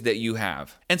whatever it is that you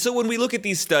have. And so when we look at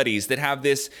these studies that have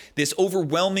this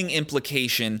overwhelming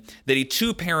implication that a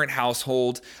two-parent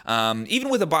household, even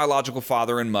with a biological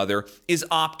father and mother, is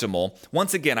optimal,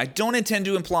 once again, I don't intend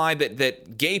to imply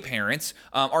that gay parents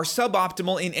are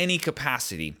suboptimal in any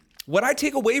capacity. What I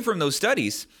take away from those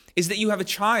studies is that you have a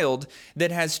child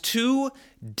that has two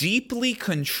deeply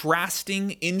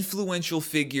contrasting influential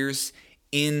figures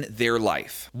in their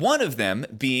life. One of them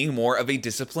being more of a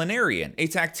disciplinarian, a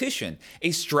tactician,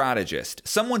 a strategist,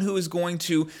 someone who is going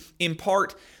to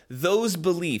impart those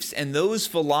beliefs and those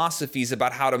philosophies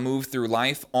about how to move through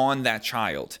life on that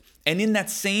child. And in that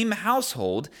same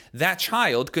household, that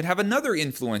child could have another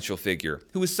influential figure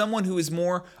who is someone who is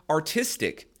more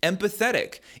artistic,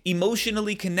 empathetic,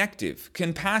 emotionally connective,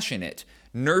 compassionate,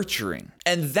 nurturing.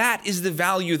 And that is the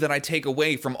value that I take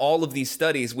away from all of these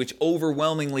studies, which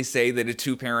overwhelmingly say that a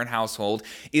two-parent household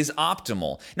is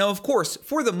optimal. Now, of course,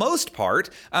 for the most part,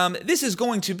 this is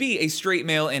going to be a straight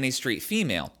male and a straight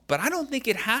female. But I don't think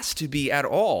it has to be at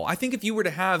all. I think if you were to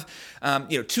have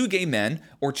two gay men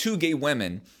or two gay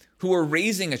women who are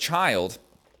raising a child,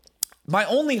 my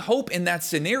only hope in that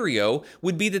scenario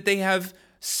would be that they have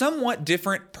somewhat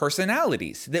different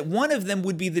personalities, that one of them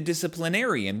would be the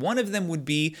disciplinarian, one of them would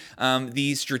be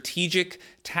the strategic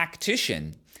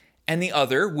tactician, and the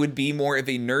other would be more of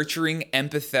a nurturing,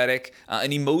 empathetic,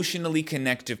 an emotionally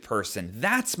connective person.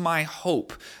 That's my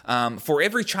hope for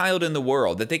every child in the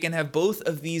world, that they can have both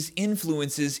of these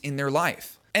influences in their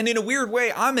life. And in a weird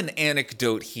way, I'm an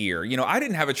anecdote here. I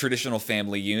didn't have a traditional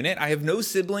family unit. I have no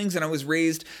siblings, and I was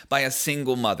raised by a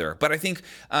single mother. But I think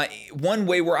one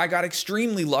way where I got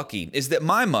extremely lucky is that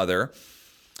my mother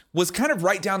was kind of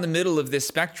right down the middle of this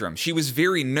spectrum. She was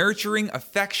very nurturing,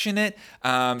 affectionate.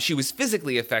 She was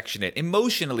physically affectionate,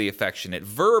 emotionally affectionate,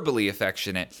 verbally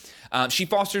affectionate. She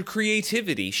fostered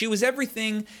creativity. She was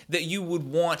everything that you would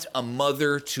want a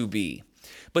mother to be.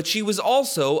 But she was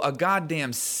also a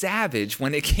goddamn savage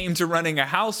when it came to running a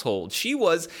household. She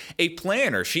was a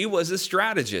planner. She was a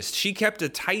strategist. She kept a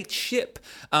tight ship,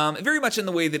 very much in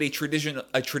the way that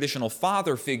a traditional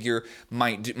father figure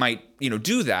might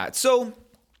do that. So,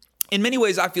 in many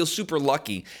ways, I feel super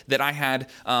lucky that I had,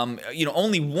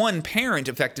 only one parent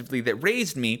effectively that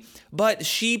raised me, but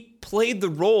she played the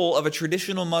role of a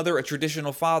traditional mother, a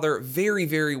traditional father very,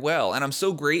 very well. And I'm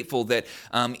so grateful that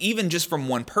even just from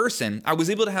one person, I was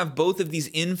able to have both of these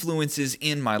influences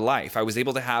in my life. I was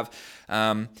able to have,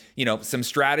 some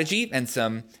strategy and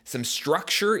some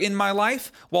structure in my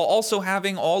life while also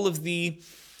having all of the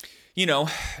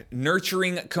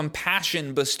nurturing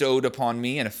compassion bestowed upon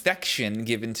me and affection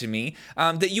given to me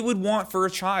that you would want for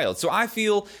a child. So I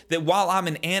feel that while I'm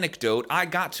an anecdote, I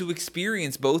got to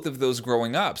experience both of those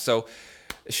growing up. So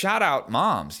shout out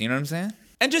moms, you know what I'm saying?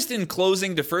 And just in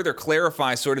closing, to further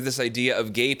clarify sort of this idea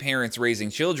of gay parents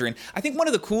raising children, I think one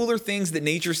of the cooler things that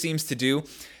nature seems to do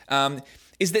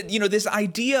is that, this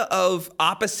idea of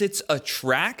opposites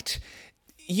attract,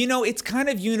 it's kind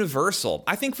of universal.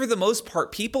 I think for the most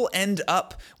part, people end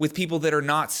up with people that are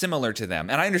not similar to them.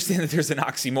 And I understand that there's an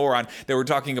oxymoron that we're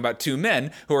talking about two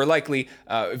men who are likely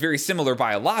very similar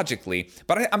biologically.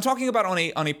 But I'm talking about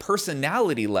on a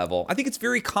personality level. I think it's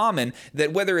very common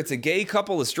that whether it's a gay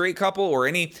couple, a straight couple, or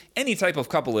any type of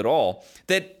couple at all,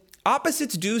 that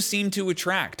opposites do seem to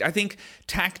attract. I think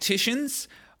tacticians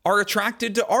are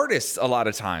attracted to artists a lot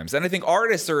of times. And I think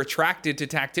artists are attracted to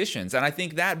tacticians. And I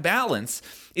think that balance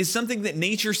is something that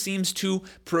nature seems to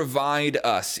provide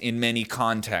us in many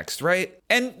contexts, right?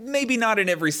 And maybe not in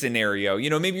every scenario.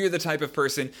 Maybe you're the type of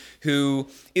person who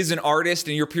is an artist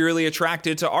and you're purely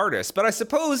attracted to artists. But I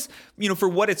suppose, for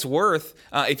what it's worth,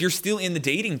 if you're still in the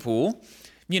dating pool,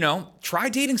 try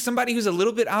dating somebody who's a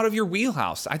little bit out of your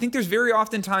wheelhouse. I think there's very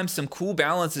oftentimes some cool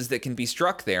balances that can be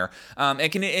struck there. And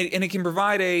it can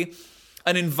provide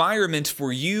an environment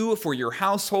for you, for your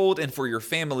household, and for your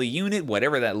family unit,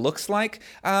 whatever that looks like,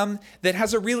 that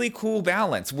has a really cool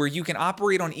balance where you can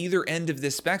operate on either end of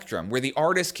this spectrum, where the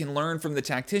artist can learn from the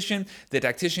tactician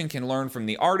can learn from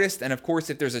the artist, and of course,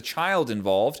 if there's a child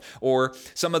involved or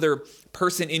some other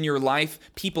person in your life,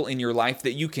 people in your life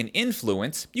that you can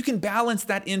influence, you can balance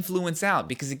that influence out.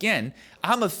 Because again,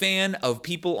 I'm a fan of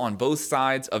people on both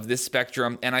sides of this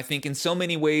spectrum, and I think in so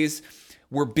many ways,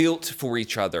 we're built for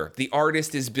each other. The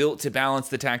artist is built to balance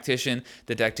the tactician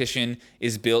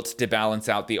is built to balance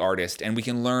out the artist, and we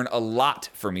can learn a lot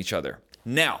from each other.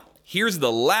 Now, here's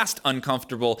the last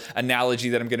uncomfortable analogy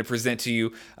that I'm going to present to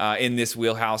you in this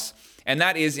wheelhouse, and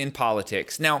that is in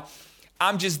politics. Now,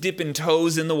 I'm just dipping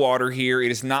toes in the water here. It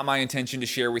is not my intention to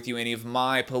share with you any of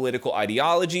my political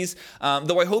ideologies,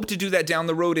 though I hope to do that down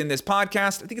the road in this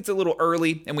podcast. I think it's a little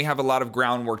early, and we have a lot of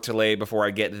groundwork to lay before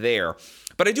I get there.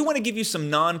 But I do want to give you some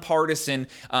nonpartisan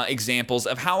examples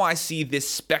of how I see this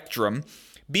spectrum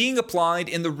being applied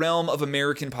in the realm of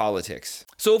American politics.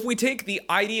 So if we take the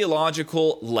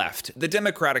ideological left, the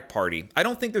Democratic Party, I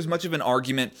don't think there's much of an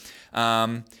argument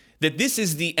that this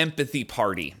is the empathy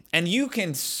party. And you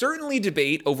can certainly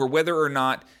debate over whether or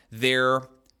not their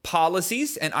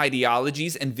policies and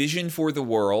ideologies and vision for the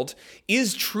world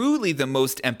is truly the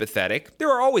most empathetic.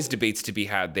 There are always debates to be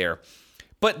had there.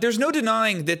 But there's no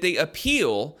denying that they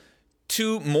appeal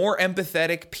to more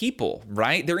empathetic people,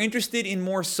 right? They're interested in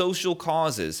more social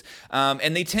causes,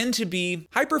 and they tend to be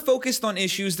hyper-focused on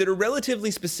issues that are relatively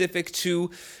specific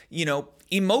to,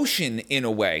 emotion in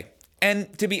a way.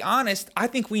 And to be honest, I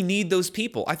think we need those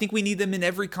people. I think we need them in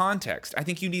every context. I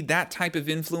think you need that type of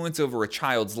influence over a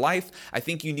child's life. I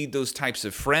think you need those types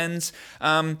of friends.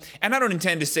 And I don't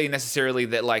intend to say necessarily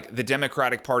that the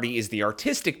Democratic Party is the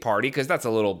artistic party, because that's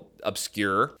a little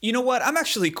obscure. You know what? I'm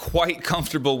actually quite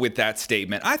comfortable with that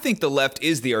statement. I think the left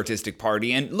is the artistic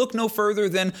party, and look no further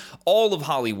than all of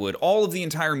Hollywood, all of the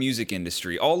entire music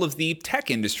industry, all of the tech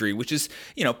industry, which is,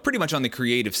 pretty much on the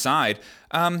creative side.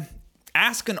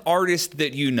 Ask an artist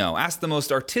that you know. Ask the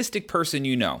most artistic person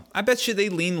you know. I bet you they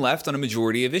lean left on a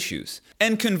majority of issues.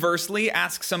 And conversely,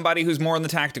 ask somebody who's more on the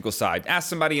tactical side. Ask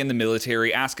somebody in the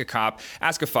military, ask a cop,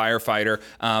 ask a firefighter,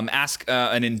 ask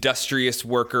an industrious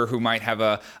worker who might have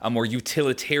a more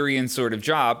utilitarian sort of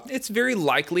job. It's very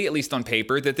likely, at least on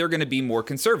paper, that they're going to be more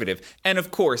conservative. And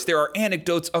of course, there are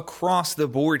anecdotes across the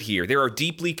board here. There are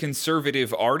deeply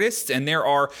conservative artists, and there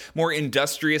are more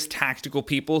industrious, tactical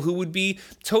people who would be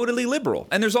totally liberal. liberal.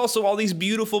 And there's also all these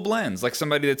beautiful blends, like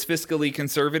somebody that's fiscally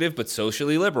conservative but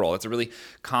socially liberal. It's a really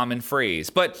common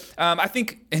phrase. But I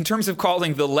think in terms of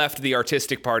calling the left the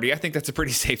artistic party, I think that's a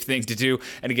pretty safe thing to do.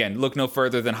 And again, look no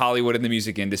further than Hollywood and the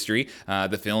music industry,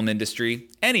 the film industry,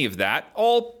 any of that,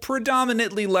 all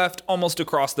predominantly left almost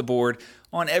across the board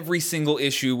on every single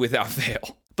issue without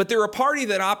fail. But they're a party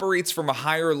that operates from a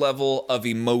higher level of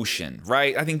emotion,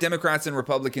 right? I think Democrats and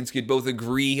Republicans could both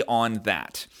agree on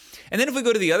that. And then if we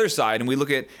go to the other side and we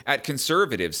look at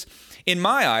conservatives, in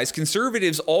my eyes,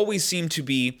 conservatives always seem to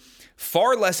be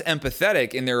far less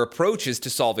empathetic in their approaches to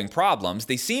solving problems.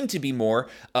 They seem to be more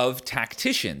of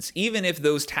tacticians, even if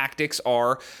those tactics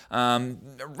are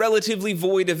relatively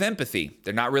void of empathy.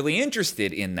 They're not really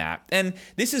interested in that. And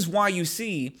this is why you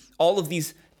see all of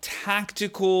these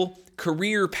tactical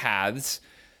career paths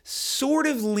sort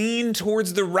of lean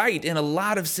towards the right in a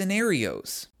lot of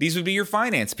scenarios. These would be your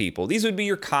finance people. These would be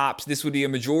your cops. This would be a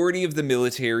majority of the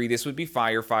military. This would be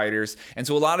firefighters. And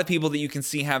so a lot of people that you can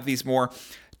see have these more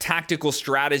tactical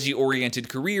strategy-oriented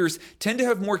careers tend to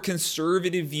have more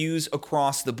conservative views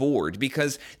across the board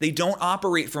because they don't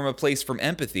operate from a place from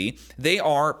empathy. They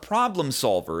are problem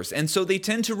solvers. And so they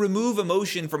tend to remove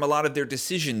emotion from a lot of their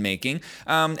decision-making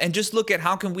and just look at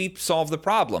how can we solve the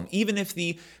problem, even if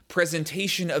the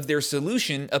presentation of their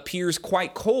solution appears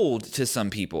quite cold to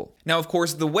some people. Now, of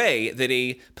course, the way that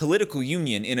a political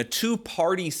union in a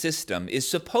two-party system is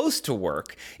supposed to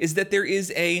work is that there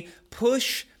is a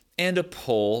push and a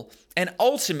pull, and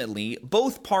ultimately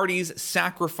both parties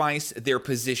sacrifice their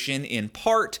position in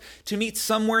part to meet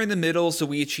somewhere in the middle so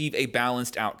we achieve a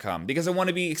balanced outcome. Because I want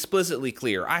to be explicitly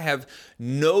clear, I have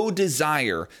no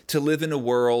desire to live in a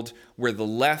world where the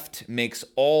left makes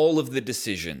all of the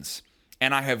decisions.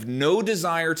 And I have no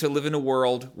desire to live in a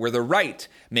world where the right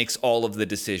makes all of the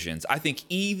decisions. I think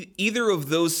either of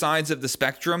those sides of the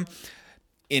spectrum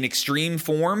in extreme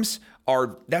forms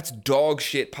that's dog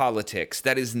shit politics.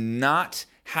 That is not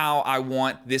how I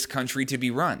want this country to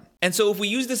be run. And so if we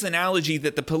use this analogy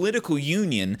that the political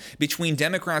union between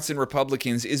Democrats and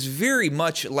Republicans is very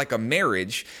much like a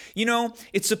marriage,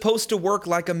 it's supposed to work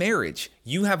like a marriage.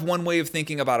 You have one way of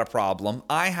thinking about a problem,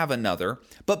 I have another,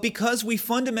 but because we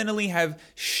fundamentally have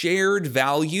shared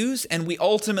values and we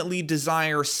ultimately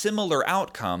desire similar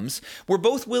outcomes, we're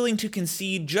both willing to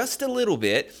concede just a little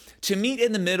bit to meet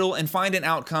in the middle and find an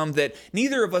outcome that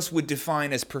neither of us would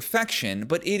define as perfection,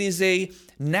 but it is a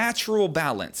natural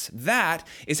balance. That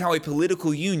is how a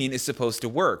political union is supposed to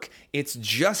work. It's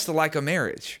just like a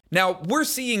marriage. Now, we're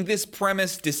seeing this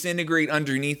premise disintegrate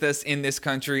underneath us in this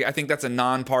country. I think that's a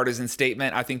nonpartisan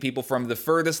statement. I think people from the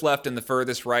furthest left and the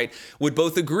furthest right would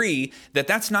both agree that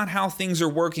that's not how things are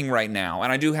working right now.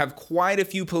 And I do have quite a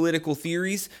few political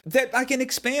theories that I can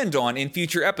expand on in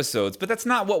future episodes, but that's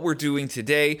not what we're doing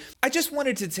today. I just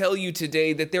wanted to tell you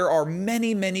today that there are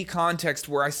many, many contexts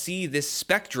where I see this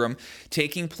spectrum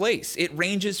taking place. It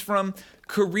ranges from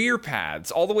career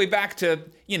paths all the way back to,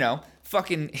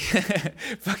 fucking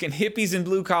hippies and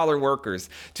blue collar workers,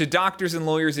 to doctors and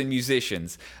lawyers and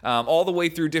musicians, all the way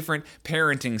through different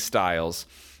parenting styles,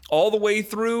 all the way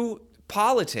through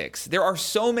politics. There are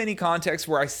so many contexts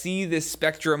where I see this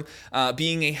spectrum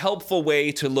being a helpful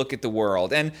way to look at the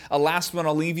world. And a last one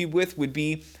I'll leave you with would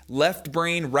be left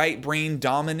brain, right brain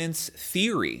dominance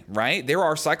theory, right? There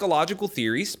are psychological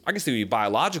theories, I guess they would be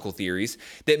biological theories,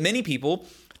 that many people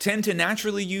tend to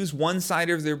naturally use one side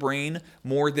of their brain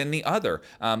more than the other.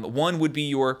 One would be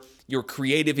your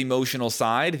creative emotional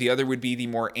side. The other would be the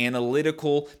more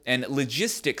analytical and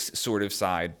logistics sort of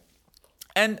side.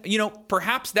 And,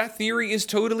 perhaps that theory is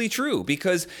totally true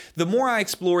because the more I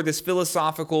explore this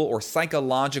philosophical or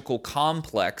psychological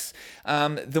complex,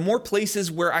 the more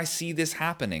places where I see this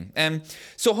happening. And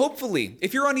so hopefully,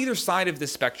 if you're on either side of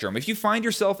this spectrum, if you find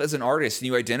yourself as an artist and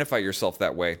you identify yourself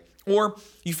that way, or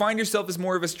you find yourself as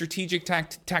more of a strategic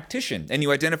tactician and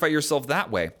you identify yourself that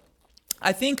way,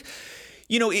 I think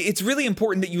it's really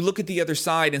important that you look at the other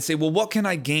side and say, well, what can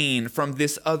I gain from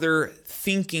this other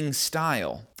thinking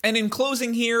style? And in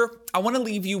closing here, I want to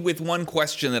leave you with one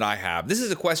question that I have. This is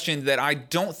a question that I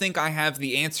don't think I have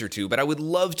the answer to, but I would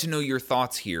love to know your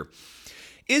thoughts here.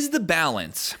 Is the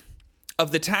balance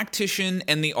of the tactician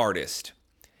and the artist,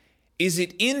 is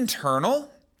it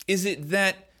internal? Is it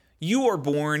that you are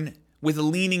born with a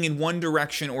leaning in one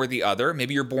direction or the other?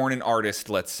 Maybe you're born an artist,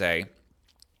 let's say.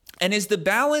 And is the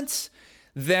balance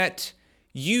that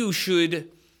you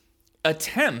should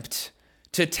attempt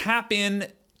to tap in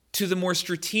to the more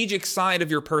strategic side of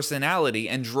your personality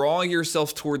and draw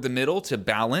yourself toward the middle to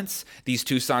balance these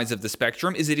two sides of the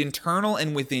spectrum? Is it internal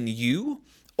and within you?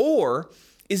 Or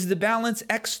is the balance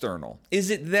external? Is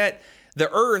it that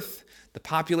The earth, the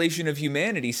population of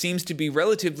humanity, seems to be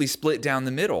relatively split down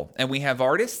the middle. And we have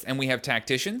artists and we have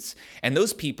tacticians, and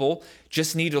those people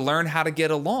just need to learn how to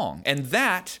get along. And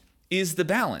that is the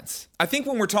balance. I think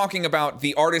when we're talking about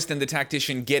the artist and the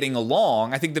tactician getting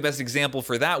along, I think the best example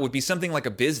for that would be something like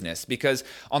a business, because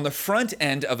on the front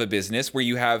end of a business where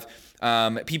you have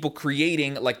people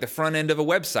creating like the front end of a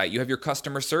website, you have your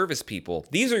customer service people.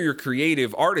 These are your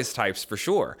creative artist types for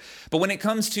sure. But when it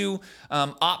comes to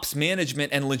ops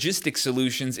management and logistics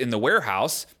solutions in the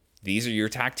warehouse, these are your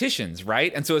tacticians,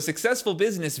 right? And so a successful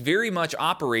business very much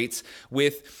operates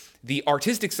with the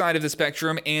artistic side of the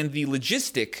spectrum and the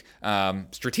logistic,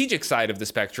 strategic side of the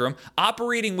spectrum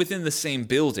operating within the same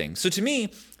building. So to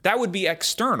me, that would be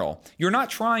external. You're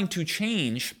not trying to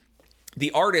change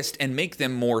the artist and make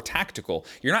them more tactical.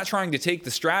 You're not trying to take the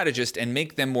strategist and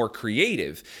make them more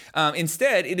creative.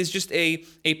 Instead, it is just a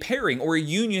pairing or a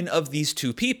union of these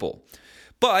two people.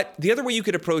 But the other way you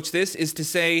could approach this is to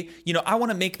say, I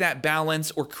want to make that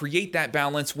balance or create that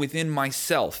balance within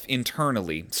myself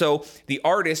internally. So the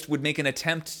artist would make an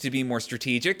attempt to be more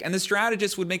strategic, and the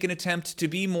strategist would make an attempt to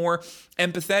be more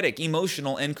empathetic,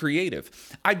 emotional, and creative.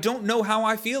 I don't know how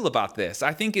I feel about this.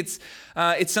 I think it's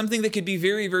something that could be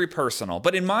very, very personal.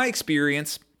 But in my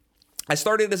experience, I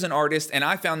started as an artist, and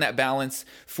I found that balance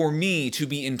for me to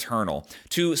be internal,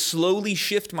 to slowly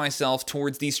shift myself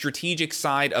towards the strategic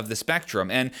side of the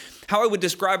spectrum. And how I would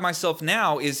describe myself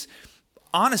now is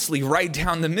honestly right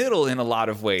down the middle in a lot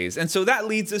of ways. And so that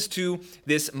leads us to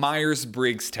this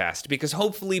Myers-Briggs test, because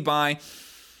hopefully by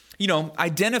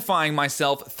identifying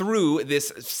myself through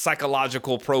this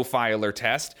psychological profiler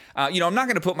test. I'm not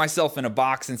going to put myself in a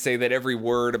box and say that every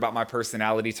word about my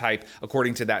personality type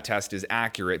according to that test is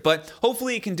accurate, but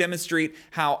hopefully it can demonstrate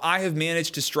how I have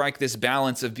managed to strike this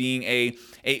balance of being a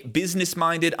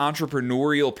business-minded,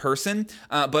 entrepreneurial person,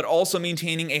 but also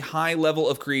maintaining a high level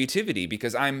of creativity,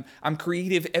 because I'm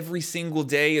creative every single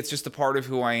day. It's just a part of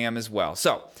who I am as well.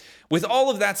 So, with all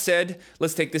of that said,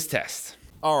 let's take this test.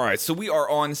 All right, so we are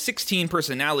on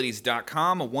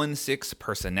 16personalities.com, 16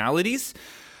 personalities.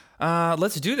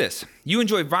 Let's do this. You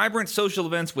enjoy vibrant social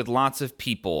events with lots of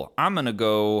people. I'm going to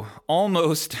go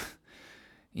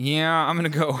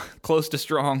close to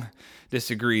strong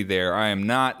disagree there. I am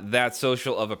not that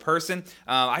social of a person.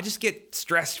 I just get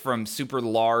stressed from super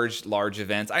large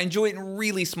events. I enjoy it in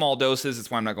really small doses. That's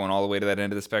why I'm not going all the way to that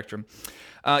end of the spectrum.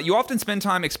 You often spend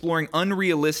time exploring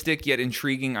unrealistic yet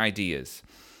intriguing ideas.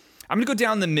 I'm going to go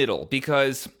down the middle,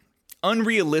 because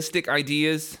unrealistic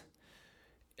ideas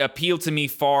appeal to me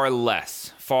far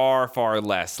less.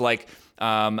 Like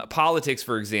politics,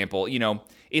 for example.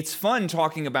 It's fun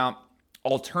talking about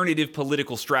alternative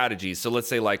political strategies. So let's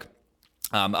say like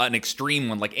an extreme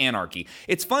one like anarchy.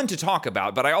 It's fun to talk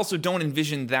about, but I also don't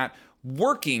envision that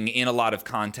working in a lot of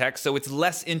contexts. So it's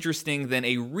less interesting than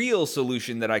a real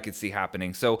solution that I could see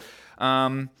happening. So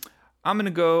I'm going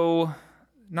to go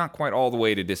not quite all the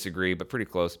way to disagree, but pretty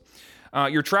close.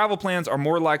 Your travel plans are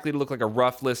more likely to look like a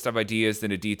rough list of ideas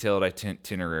than a detailed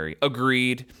itinerary.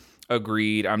 Agreed.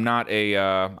 I'm not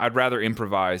I'd rather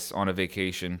improvise on a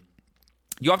vacation.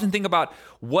 You often think about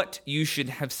what you should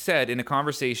have said in a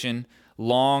conversation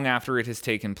long after it has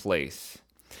taken place.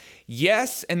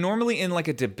 Yes, and normally in like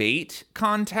a debate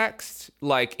context,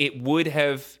 like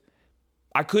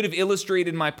I could have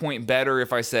illustrated my point better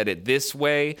if I said it this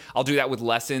way. I'll do that with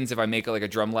lessons. If I make like a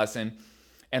drum lesson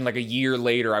and like a year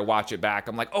later I watch it back,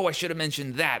 I'm like, oh, I should have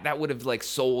mentioned that. That would have like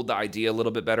sold the idea a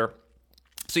little bit better.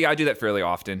 So yeah, I do that fairly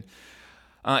often.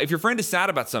 If your friend is sad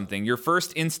about something, your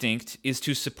first instinct is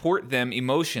to support them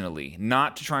emotionally,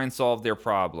 not to try and solve their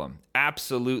problem.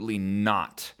 Absolutely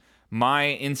not. My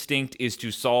instinct is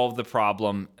to solve the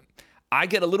problem. I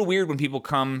get a little weird when people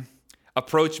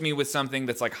approach me with something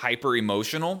that's like hyper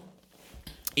emotional.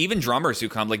 Even drummers who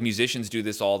come, like musicians do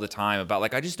this all the time about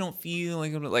like, I just don't feel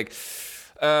like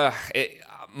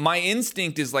my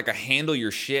instinct is like a handle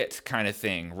your shit kind of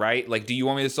thing, right? Like, do you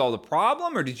want me to solve the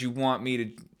problem, or did you want me to,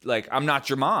 like, I'm not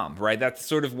your mom, right? That's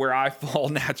sort of where I fall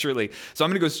naturally. So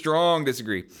I'm going to go strong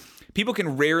disagree. People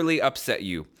can rarely upset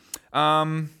you.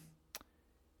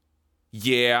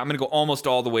 Yeah, I'm going to go almost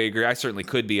all the way agree. I certainly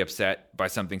could be upset by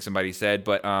something somebody said,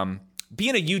 but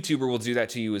being a YouTuber will do that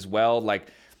to you as well. Like,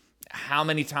 how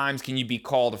many times can you be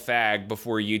called a fag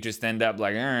before you just end up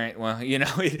like, all right, well,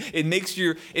 it makes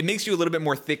you a little bit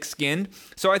more thick-skinned.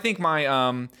 So I think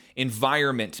my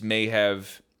environment may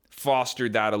have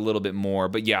fostered that a little bit more.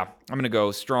 But yeah, I'm going to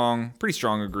go pretty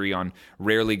strong agree on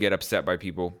rarely get upset by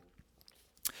people.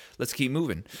 Let's keep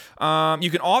moving. You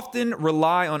can often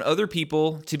rely on other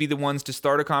people to be the ones to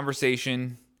start a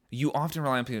conversation. You often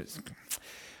rely on people.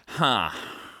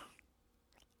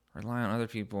 Rely on other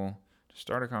people to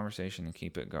start a conversation and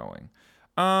keep it going.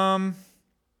 I'm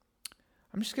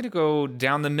just going to go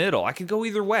down the middle. I could go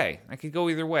either way. I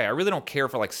really don't care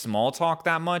for like small talk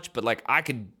that much, but like I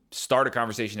could start a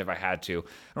conversation if I had to. I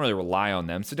don't really rely on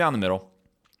them. So down the middle.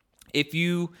 If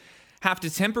you have to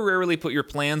temporarily put your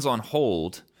plans on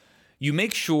hold, you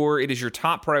make sure it is your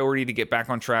top priority to get back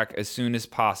on track as soon as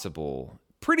possible.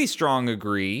 Pretty strong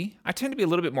agree. I tend to be a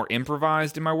little bit more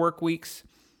improvised in my work weeks.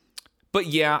 But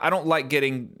yeah, I don't like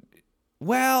getting...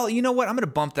 Well, you know what? I'm going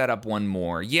to bump that up one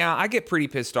more. Yeah, I get pretty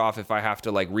pissed off if I have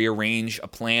to like rearrange a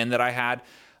plan that I had.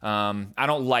 I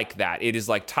don't like that. It is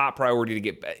like top priority to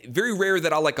get... Very rare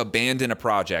that I'll like abandon a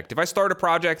project. If I start a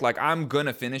project, like I'm going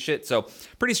to finish it. So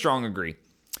pretty strong agree.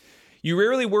 You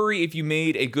rarely worry if you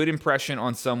made a good impression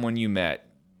on someone you met.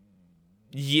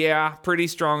 Yeah, pretty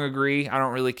strong agree. I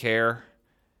don't really care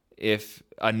if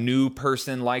a new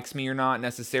person likes me or not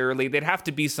necessarily. They'd have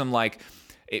to be some like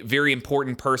a very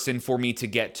important person for me to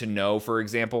get to know, for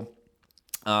example.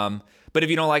 But if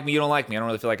you don't like me, you don't like me. I don't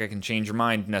really feel like I can change your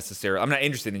mind necessarily. I'm not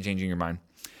interested in changing your mind.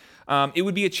 It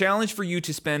would be a challenge for you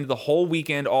to spend the whole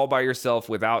weekend all by yourself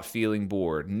without feeling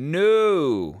bored.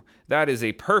 No, that is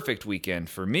a perfect weekend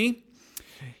for me.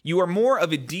 You are more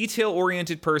of a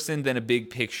detail-oriented person than a big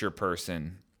picture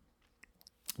person.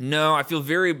 No, I feel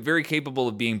very, very capable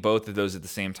of being both of those at the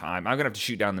same time. I'm going to have to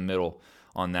shoot down the middle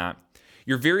on that.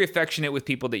 You're very affectionate with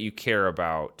people that you care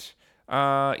about.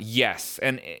 Yes,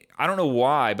 and I don't know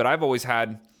why, but I've always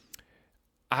had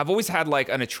like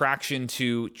an attraction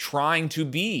to trying to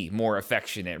be more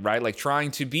affectionate, right? Like trying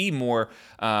to be more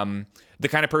the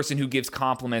kind of person who gives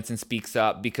compliments and speaks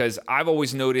up, because I've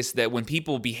always noticed that when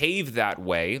people behave that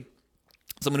way,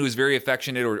 someone who is very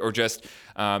affectionate or just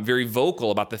very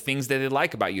vocal about the things that they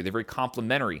like about you, they're very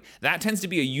complimentary. That tends to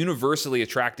be a universally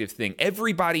attractive thing.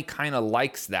 Everybody kind of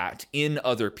likes that in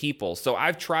other people. So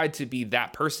I've tried to be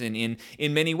that person in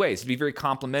many ways, to be very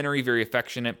complimentary, very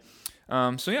affectionate.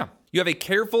 So yeah, you have a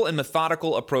careful and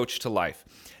methodical approach to life.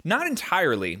 Not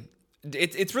entirely.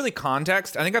 It's really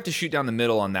context. I think I have to shoot down the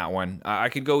middle on that one. I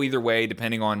could go either way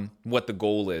depending on what the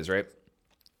goal is, right?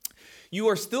 You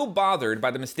are still bothered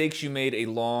by the mistakes you made a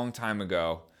long time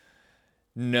ago.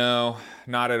 No,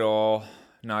 not at all.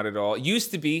 Not at all.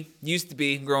 Used to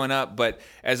be growing up, but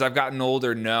as I've gotten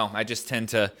older, no. I just tend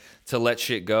to let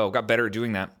shit go. Got better at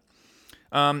doing that.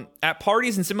 At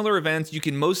parties and similar events, you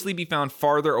can mostly be found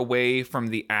farther away from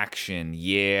the action.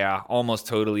 Yeah, almost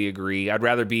totally agree. I'd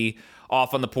rather be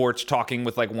off on the porch talking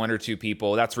with like one or two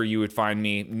people. That's where you would find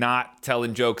me, not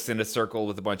telling jokes in a circle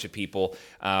with a bunch of people.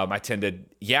 I'm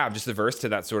just averse to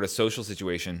that sort of social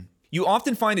situation. You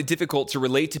often find it difficult to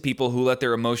relate to people who let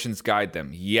their emotions guide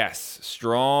them. Yes,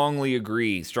 strongly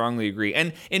agree.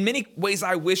 And in many ways,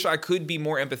 I wish I could be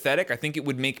more empathetic. I think it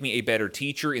would make me a better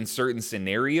teacher in certain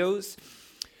scenarios.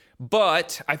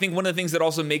 But I think one of the things that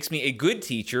also makes me a good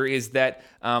teacher is that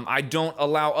I don't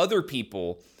allow other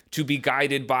people to be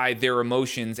guided by their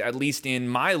emotions, at least in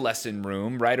my lesson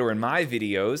room, right, or in my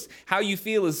videos. How you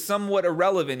feel is somewhat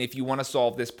irrelevant if you want to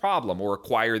solve this problem or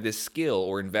acquire this skill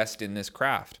or invest in this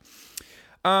craft.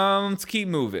 Let's keep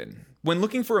moving. When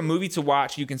looking for a movie to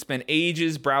watch, you can spend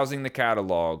ages browsing the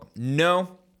catalog.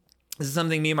 No, this is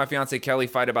something me and my fiance Kelly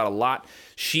fight about a lot.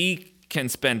 She can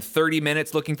spend 30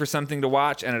 minutes looking for something to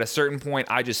watch, and at a certain point,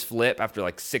 I just flip after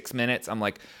like 6 minutes. I'm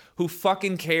like, who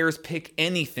fucking cares? Pick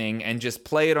anything and just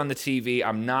play it on the TV.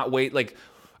 I'm not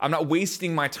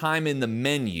wasting my time in the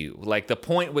menu. Like, the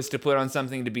point was to put on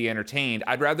something to be entertained.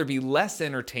 I'd rather be less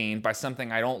entertained by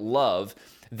something I don't love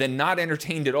than not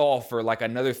entertained at all for like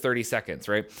another 30 seconds,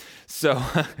 right? So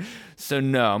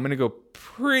no, I'm gonna go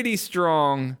pretty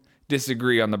strong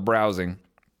disagree on the browsing.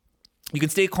 You can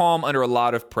stay calm under a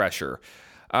lot of pressure.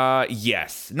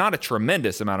 Yes, not a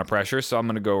tremendous amount of pressure, so I'm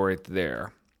gonna go right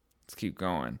there. Let's keep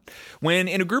going. When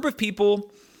in a group of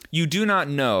people you do not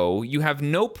know, you have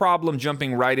no problem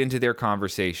jumping right into their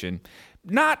conversation.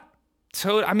 I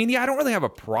don't really have a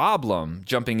problem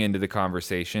jumping into the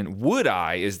conversation. Would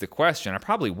I is the question. I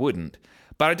probably wouldn't,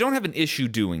 but I don't have an issue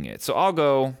doing it. So I'll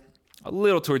go a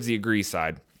little towards the agree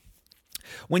side.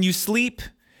 When you sleep,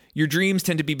 your dreams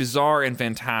tend to be bizarre and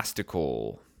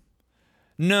fantastical.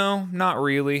 No, not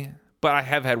really, but I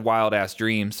have had wild ass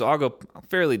dreams, so I'll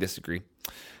fairly disagree.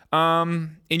 In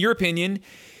your opinion,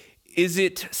 is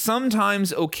it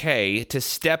sometimes okay to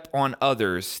step on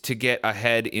others to get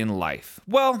ahead in life?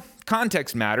 Well,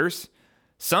 context matters.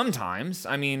 Sometimes.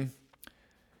 I mean,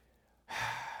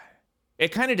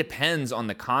 it kind of depends on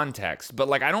the context, but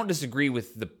like I don't disagree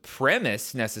with the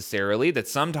premise necessarily that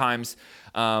sometimes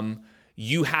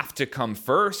you have to come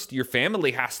first. Your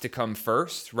family has to come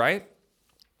first, right?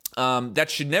 That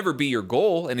should never be your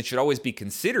goal, and it should always be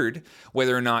considered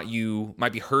whether or not you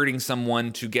might be hurting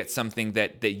someone to get something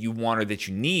that you want or that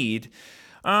you need.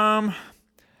 I'm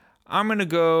going to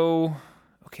go,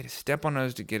 okay, to step on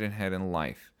others to get ahead in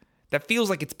life. That feels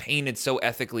like it's painted so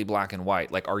ethically black and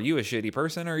white. Like, are you a shitty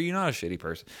person or are you not a shitty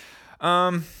person?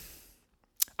 I'm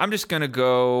just going to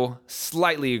go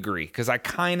slightly agree, because I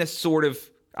kind of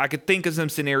I could think of some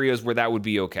scenarios where that would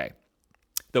be okay,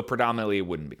 though predominantly it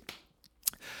wouldn't be.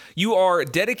 You are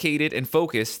dedicated and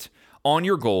focused on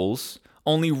your goals,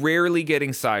 only rarely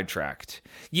getting sidetracked.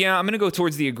 Yeah, I'm going to go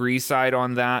towards the agree side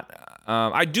on that.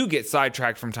 I do get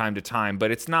sidetracked from time to time,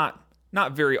 but it's not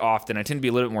very often. I tend to be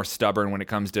a little bit more stubborn when it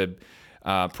comes to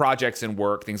projects and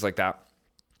work, things like that.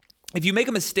 If you make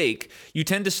a mistake, you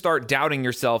tend to start doubting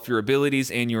yourself, your abilities,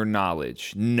 and your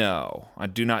knowledge. No, I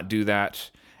do not do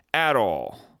that at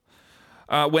all.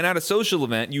 When at a social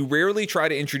event, you rarely try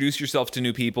to introduce yourself to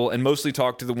new people and mostly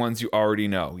talk to the ones you already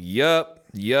know. Yup,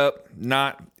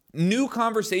 not. New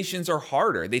conversations are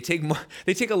harder. They take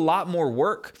a lot more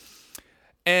work.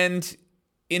 And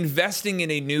investing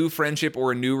in a new friendship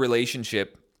or a new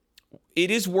relationship, it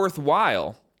is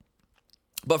worthwhile.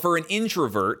 But for an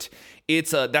introvert,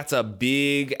 that's a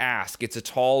big ask. It's a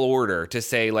tall order to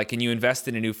say, like, can you invest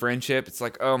in a new friendship? It's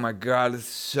like, oh my God, it's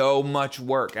so much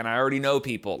work. And I already know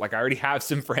people. Like, I already have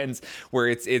some friends where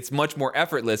it's much more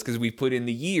effortless because we've put in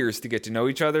the years to get to know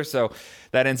each other. So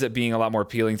that ends up being a lot more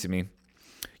appealing to me.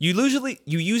 You usually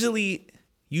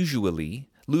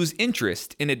lose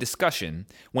interest in a discussion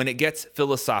when it gets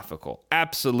philosophical.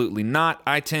 Absolutely not.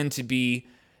 I tend to be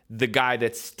the guy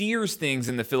that steers things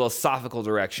in the philosophical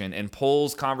direction and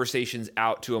pulls conversations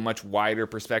out to a much wider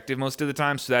perspective most of the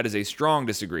time. So that is a strong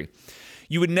disagree.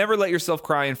 You would never let yourself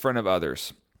cry in front of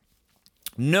others.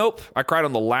 Nope. I cried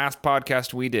on the last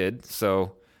podcast we did.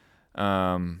 So,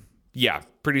 yeah,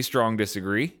 pretty strong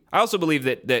disagree. I also believe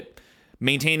that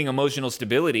maintaining emotional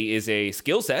stability is a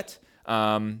skill set.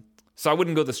 So I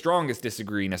wouldn't go the strongest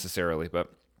disagree necessarily,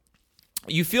 but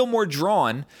you feel more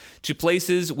drawn to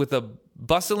places with a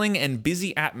bustling and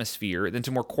busy atmosphere than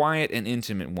to more quiet and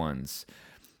intimate ones.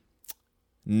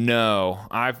 No,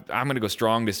 I'm going to go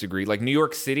strong disagree. Like New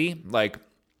York City, like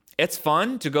it's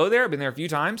fun to go there. I've been there a few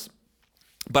times,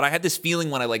 but I had this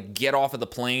feeling when I like get off of the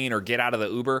plane or get out of the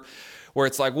Uber where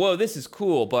it's like, whoa, this is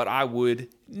cool, but I would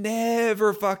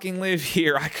never fucking live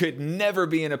here. I could never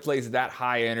be in a place that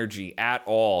high energy at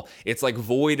all. It's like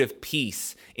void of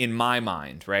peace in my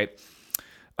mind, right?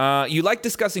 You like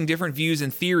discussing different views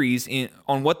and theories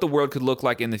on what the world could look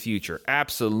like in the future.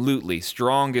 Absolutely.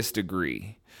 Strongest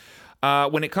agree.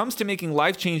 When it comes to making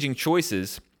life-changing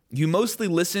choices, you mostly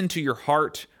listen to your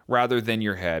heart rather than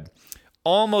your head.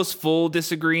 Almost full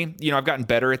disagree. You know, I've gotten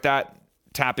better at that,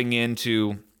 tapping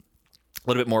into a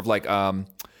little bit more of like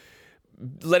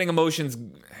letting emotions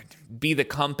be the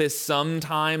compass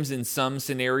sometimes in some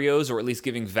scenarios, or at least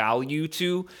giving value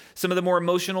to some of the more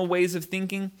emotional ways of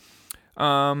thinking.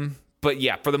 But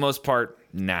yeah, for the most part,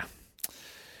 nah.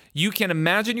 You can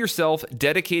imagine yourself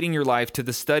dedicating your life to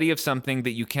the study of something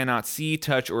that you cannot see,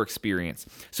 touch, or experience.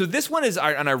 So this one is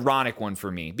an ironic one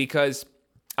for me because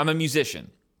I'm a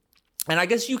musician. And I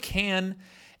guess you can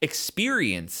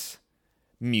experience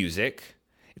music.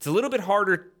 It's a little bit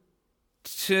harder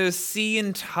to see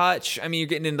and touch. I mean, you're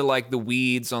getting into like the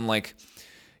weeds on like,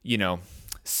 you know,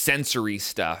 sensory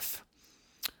stuff.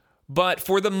 But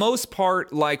for the most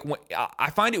part, like I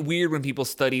find it weird when people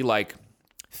study like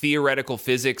theoretical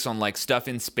physics on like stuff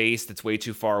in space that's way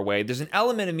too far away. There's an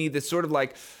element of me that's sort of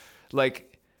like,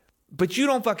 but you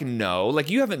don't fucking know. Like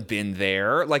you haven't been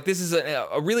there. Like this is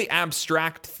a really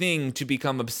abstract thing to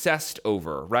become obsessed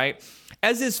over, right?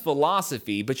 As is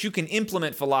philosophy, but you can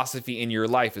implement philosophy in your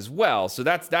life as well. So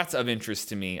that's of interest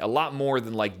to me, a lot more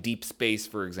than like deep space,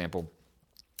 for example.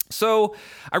 So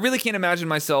I really can't imagine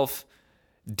myself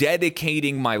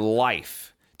dedicating my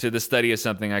life to the study of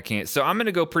something I can't. So I'm going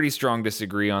to go pretty strong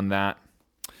disagree on that.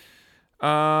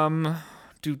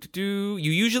 You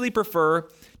usually prefer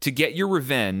to get your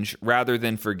revenge rather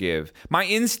than forgive. My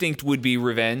instinct would be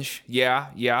revenge. Yeah.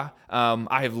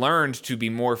 I have learned to be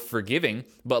more forgiving,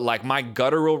 but like my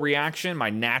guttural reaction,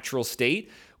 my natural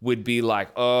state would be like,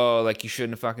 oh, like you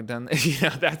shouldn't have fucking done that. You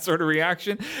know, that sort of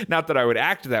reaction. Not that I would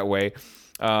act that way.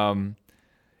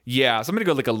 Yeah, so I'm going to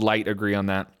go like a light agree on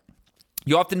that.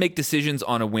 You often make decisions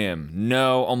on a whim.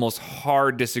 No, almost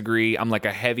hard disagree. I'm like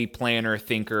a heavy planner,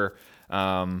 thinker.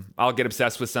 I'll get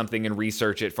obsessed with something and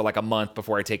research it for like a month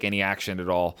before I take any action at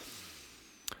all.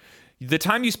 The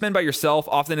time you spend by yourself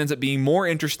often ends up being more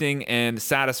interesting and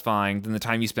satisfying than the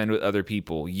time you spend with other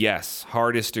people. Yes,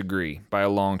 hardest agree by a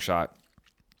long shot.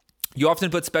 You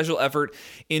often put special effort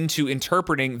into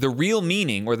interpreting the real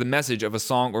meaning or the message of a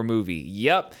song or movie.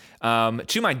 Yep.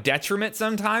 To my detriment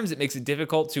sometimes, it makes it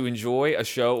difficult to enjoy a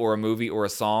show or a movie or a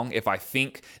song if I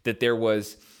think that there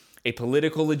was a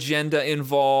political agenda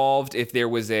involved, if there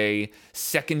was a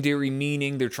secondary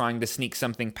meaning, they're trying to sneak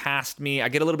something past me. I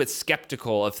get a little bit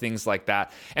skeptical of things like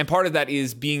that. And part of that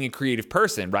is being a creative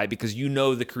person, right? Because you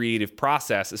know the creative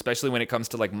process, especially when it comes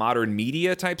to like modern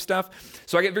media type stuff.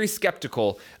 So I get very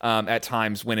skeptical at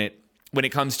times when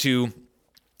it comes to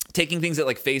taking things at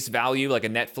like face value, like a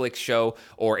Netflix show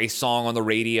or a song on the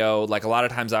radio. Like a lot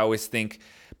of times I always think,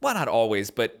 well, not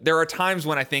always, but there are times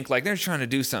when I think like they're trying to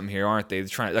do something here, aren't they?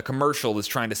 A commercial is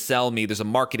trying to sell me. There's a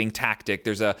marketing tactic.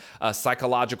 There's a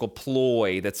psychological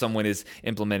ploy that someone is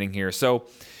implementing here. So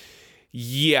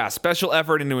yeah, special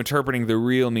effort into interpreting the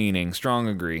real meaning. Strong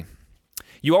agree.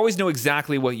 You always know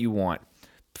exactly what you want.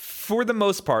 For the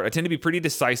most part, I tend to be pretty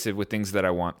decisive with things that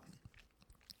I want.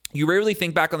 You rarely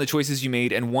think back on the choices you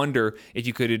made and wonder if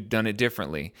you could have done it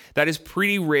differently. That is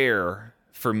pretty rare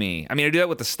for me. I mean, I do that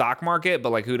with the stock market,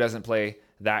 but like who doesn't play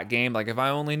that game? Like if I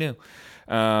only knew.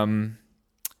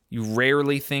 You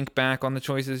rarely think back on the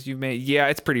choices you've made. Yeah,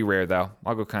 it's pretty rare though.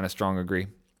 I'll go kind of strong agree.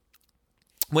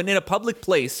 When in a public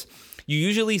place, you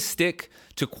usually stick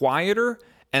to quieter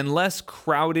and less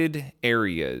crowded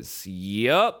areas.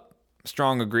 Yup,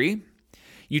 strong agree.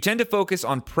 You tend to focus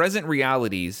on present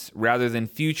realities rather than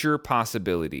future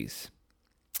possibilities.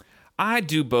 I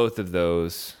do both of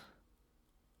those.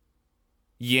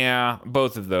 Yeah,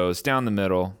 both of those, down the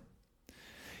middle.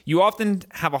 You often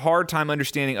have a hard time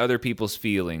understanding other people's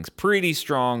feelings. Pretty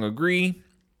strong agree.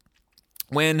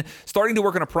 When starting to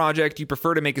work on a project, you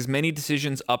prefer to make as many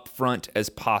decisions up front as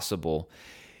possible.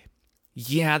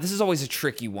 Yeah, this is always a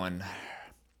tricky one.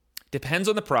 Depends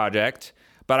on the project,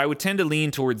 but I would tend to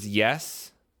lean towards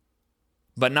yes,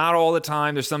 but not all the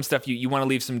time. There's some stuff you want to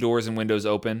leave some doors and windows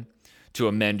open to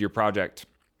amend your project.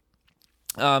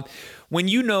 When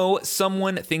you know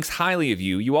someone thinks highly of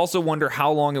you, you also wonder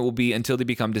how long it will be until they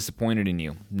become disappointed in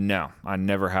you. No, I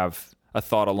never have a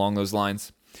thought along those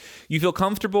lines. You feel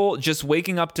comfortable just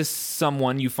waking up to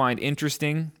someone you find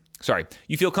interesting. Sorry,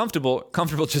 you feel comfortable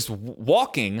just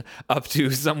walking up to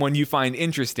someone you find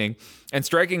interesting and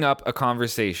striking up a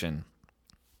conversation.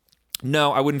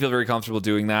 No, I wouldn't feel very comfortable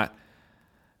doing that.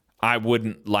 I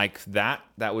wouldn't like that.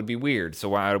 That would be weird.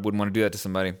 So I wouldn't want to do that to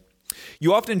somebody.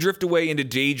 You often drift away into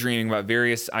daydreaming about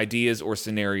various ideas or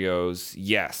scenarios.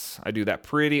 Yes, I do that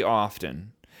pretty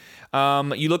often.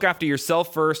 You look after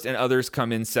yourself first and others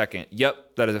come in second.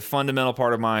 Yep, that is a fundamental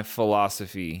part of my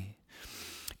philosophy.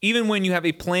 Even when you have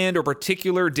a planned or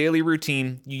particular daily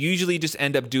routine, you usually just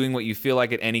end up doing what you feel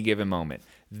like at any given moment.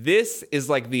 This is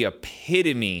like the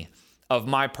epitome of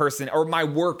my person or my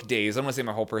work days. I don't want to say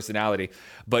my whole personality,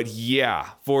 but yeah,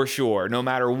 for sure. No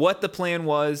matter what the plan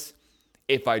was,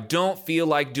 if I don't feel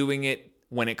like doing it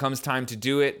when it comes time to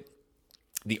do it,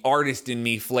 the artist in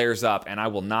me flares up and I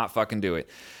will not fucking do it.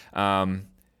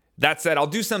 That said, I'll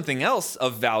do something else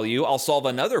of value. I'll solve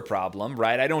another problem,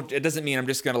 right? It doesn't mean I'm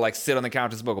just going to like sit on the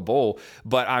couch and smoke a bowl,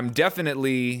 but I'm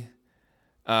definitely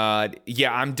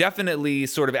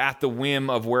sort of at the whim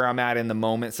of where I'm at in the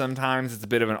moment. Sometimes it's a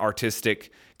bit of an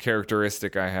artistic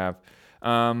characteristic I have.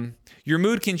 Your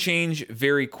mood can change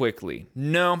very quickly.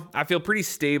 No, I feel pretty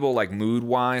stable, like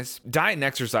mood-wise. Diet and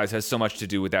exercise has so much to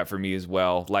do with that for me as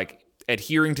well. Like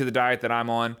adhering to the diet that I'm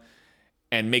on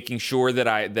and making sure that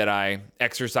I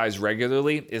exercise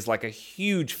regularly is like a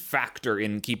huge factor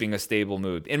in keeping a stable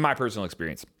mood, in my personal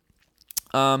experience.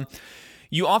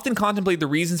 You often contemplate the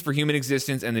reasons for human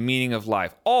existence and the meaning of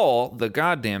life all the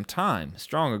goddamn time.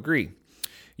 Strong agree.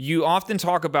 You often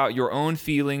talk about your own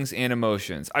feelings and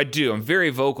emotions. I do. I'm very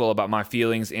vocal about my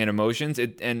feelings and emotions.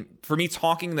 And for me,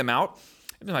 talking them out,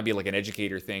 it might be like an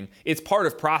educator thing. It's part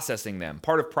of processing them.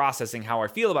 Part of processing how I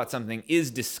feel about something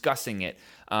is discussing it,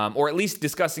 or at least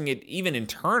discussing it even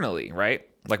internally, right?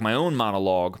 Like my own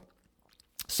monologue.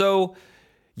 So,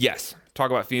 yes,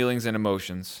 talk about feelings and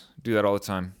emotions. Do that all the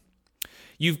time.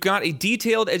 You've got a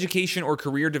detailed education or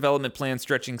career development plan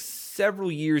stretching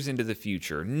several years into the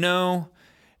future. No,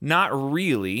 not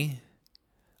really.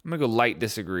 I'm going to go light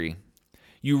disagree.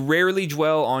 You rarely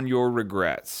dwell on your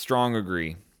regrets. Strong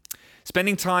agree.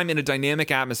 Spending time in a dynamic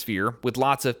atmosphere with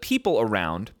lots of people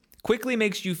around quickly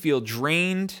makes you feel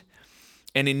drained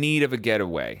and in need of a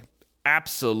getaway.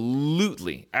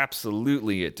 Absolutely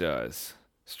it does.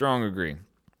 Strong agree.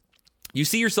 You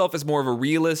see yourself as more of a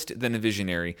realist than a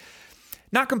visionary.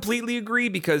 Not completely agree,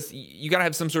 because you got to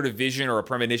have some sort of vision or a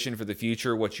premonition for the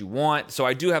future, what you want. So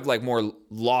I do have like more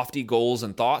lofty goals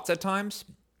and thoughts at times.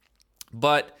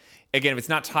 But Again, if it's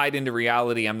not tied into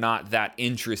reality, I'm not that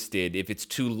interested. If it's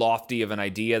too lofty of an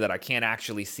idea that I can't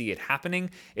actually see it happening,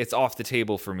 it's off the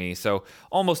table for me. So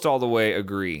almost all the way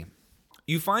agree.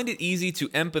 You find it easy to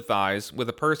empathize with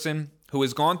a person who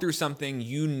has gone through something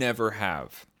you never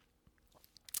have.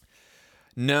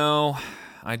 No,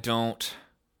 I don't.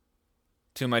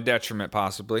 To my detriment,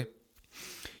 possibly.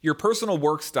 Your personal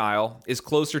work style is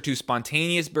closer to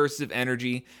spontaneous bursts of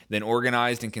energy than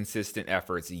organized and consistent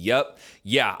efforts. Yep.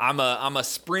 Yeah, I'm a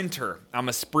sprinter.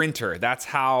 That's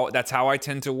how I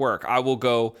tend to work. I will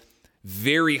go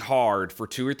very hard for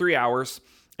 2 or 3 hours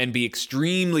and be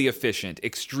extremely efficient,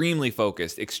 extremely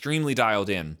focused, extremely dialed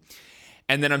in.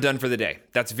 And then I'm done for the day.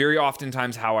 That's very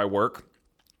oftentimes how I work.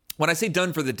 When I say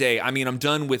done for the day, I mean I'm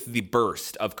done with the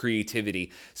burst of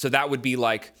creativity. So that would be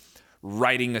like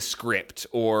writing a script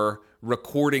or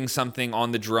recording something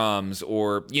on the drums,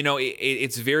 or,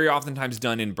 it's very oftentimes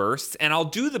done in bursts. And I'll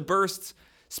do the bursts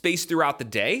spaced throughout the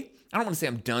day. I don't want to say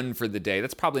I'm done for the day.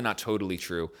 That's probably not totally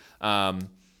true.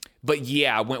 But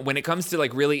yeah, when it comes to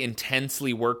like really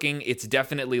intensely working, it's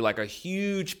definitely like a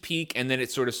huge peak and then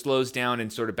it sort of slows down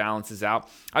and sort of balances out.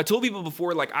 I told people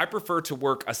before, like I prefer to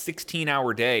work a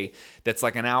 16-hour day that's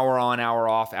like an hour on, hour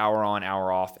off, hour on,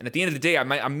 hour off. And at the end of the day,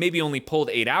 I maybe only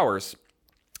pulled 8 hours,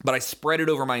 but I spread it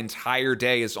over my entire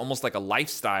day as almost like a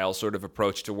lifestyle sort of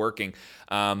approach to working.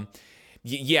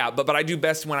 Yeah, but I do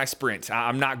best when I sprint.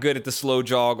 I'm not good at the slow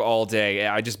jog all day.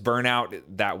 I just burn out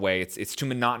that way. It's too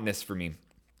monotonous for me.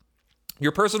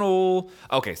 Your personal...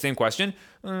 Okay, same question.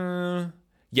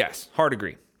 Yes, hard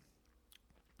agree.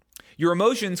 Your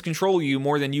emotions control you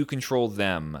more than you control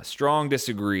them. Strong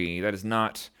disagree. That is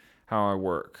not how I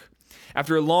work.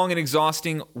 After a long and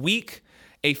exhausting week,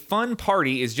 a fun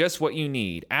party is just what you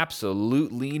need.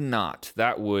 Absolutely not.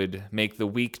 That would make the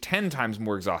week 10 times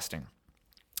more exhausting.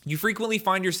 You frequently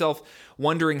find yourself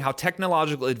wondering how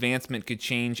technological advancement could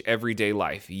change everyday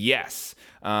life. Yes.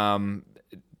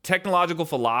 Technological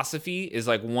philosophy is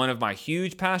like one of my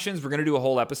huge passions. We're going to do a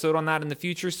whole episode on that in the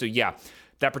future. So yeah,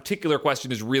 that particular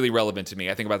question is really relevant to me.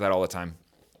 I think about that all the time.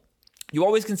 You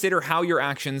always consider how your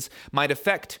actions might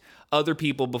affect other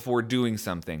people before doing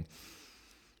something.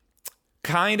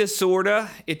 Kinda,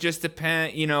 sorta. It just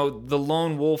depends. The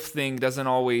lone wolf thing doesn't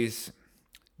always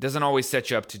set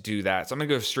you up to do that. So I'm going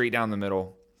to go straight down the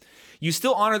middle. You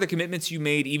still honor the commitments you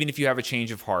made even if you have a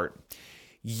change of heart.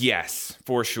 Yes,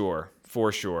 for sure.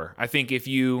 For sure. I think if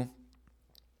you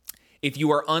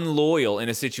are unloyal in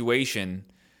a situation,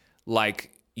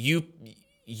 like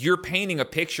you're painting a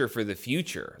picture for the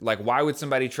future. Like, why would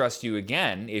somebody trust you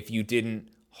again if you didn't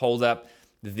hold up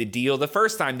the deal the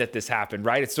first time that this happened,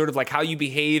 right? It's sort of like how you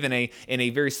behave in a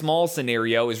very small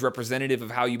scenario is representative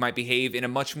of how you might behave in a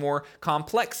much more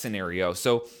complex scenario.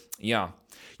 So, yeah.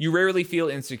 You rarely feel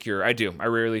insecure. I do. I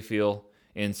rarely feel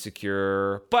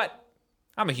insecure, but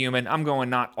I'm a human. I'm going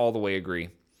not all the way agree.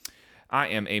 I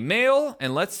am a male,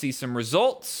 and let's see some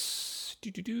results.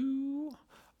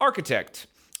 Architect.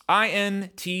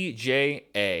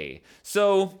 INTJA.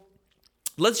 So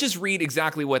let's just read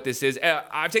exactly what this is.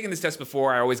 I've taken this test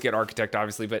before. I always get architect,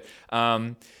 obviously, but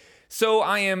so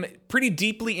I am pretty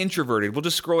deeply introverted. We'll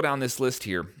just scroll down this list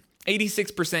here.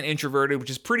 86% introverted, which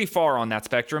is pretty far on that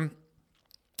spectrum.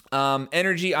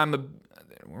 Energy,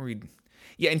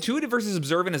 intuitive versus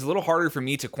observant is a little harder for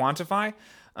me to quantify.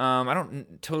 I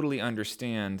don't totally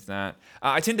understand that.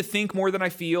 I tend to think more than I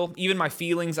feel. Even my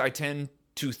feelings, I tend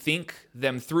to think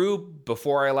them through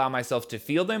before I allow myself to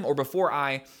feel them or before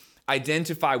I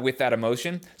identify with that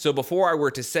emotion. So before I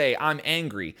were to say, I'm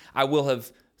angry, I will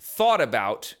have thought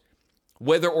about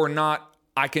whether or not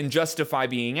I can justify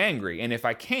being angry. And if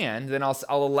I can, then I'll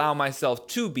allow myself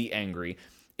to be angry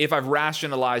if I've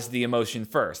rationalized the emotion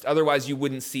first. Otherwise, you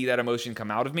wouldn't see that emotion come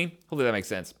out of me. Hopefully that makes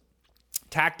sense.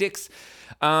 Tactics,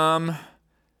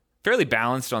 fairly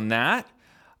balanced on that.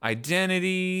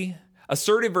 Identity,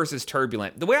 assertive versus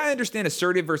turbulent. The way I understand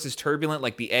assertive versus turbulent,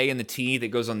 like the A and the T that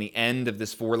goes on the end of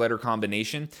this 4-letter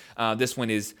combination, this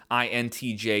one is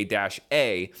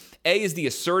INTJ-A. A is the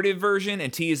assertive version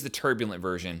and T is the turbulent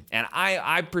version. And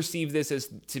I perceive this as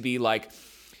to be like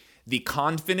the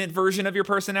confident version of your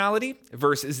personality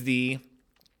versus the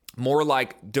more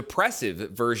like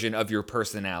depressive version of your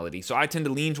personality. So I tend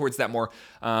to lean towards that more,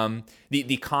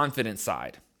 the confident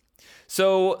side.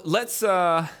 So let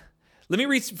me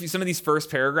read some of these first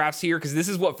paragraphs here, because this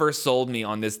is what first sold me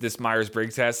on this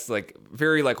Myers-Briggs test. Like,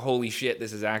 very like, holy shit,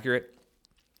 this is accurate.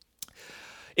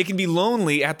 It can be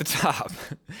lonely at the top.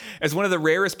 As one of the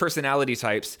rarest personality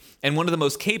types and one of the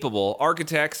most capable,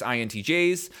 architects,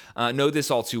 INTJs, know this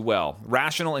all too well.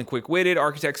 Rational and quick-witted,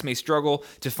 architects may struggle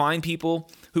to find people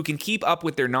who can keep up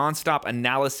with their nonstop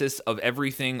analysis of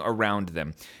everything around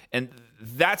them. And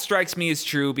that strikes me as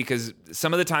true because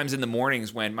some of the times in the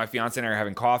mornings when my fiance and I are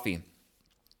having coffee,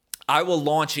 I will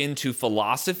launch into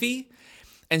philosophy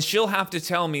and she'll have to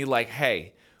tell me like,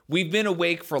 hey, we've been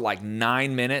awake for like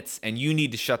 9 minutes and you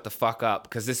need to shut the fuck up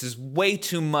because this is way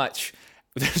too much.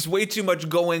 There's way too much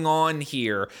going on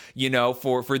here,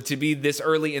 for it to be this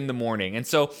early in the morning. And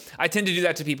so I tend to do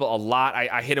that to people a lot.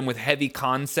 I hit them with heavy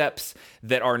concepts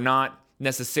that are not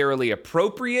necessarily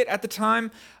appropriate at the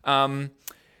time.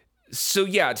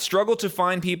 Struggle to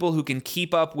find people who can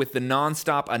keep up with the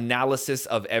nonstop analysis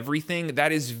of everything.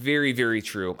 That is very, very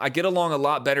true. I get along a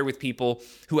lot better with people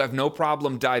who have no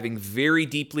problem diving very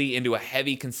deeply into a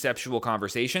heavy conceptual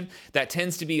conversation. That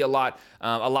tends to be a lot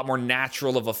more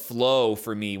natural of a flow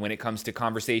for me when it comes to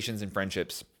conversations and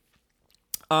friendships.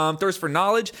 Thirst for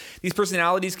knowledge. These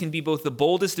personalities can be both the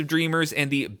boldest of dreamers and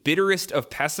the bitterest of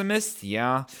pessimists.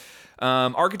 Yeah.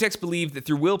 Architects believe that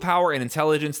through willpower and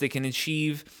intelligence, they can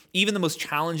achieve even the most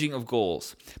challenging of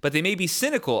goals. But they may be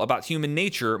cynical about human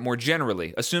nature more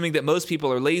generally, assuming that most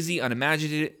people are lazy,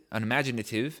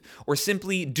 unimaginative, or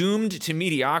simply doomed to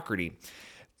mediocrity.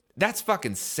 That's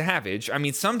fucking savage. I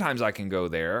mean, sometimes I can go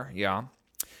there, yeah.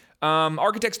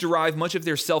 Architects derive much of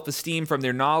their self-esteem from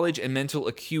their knowledge and mental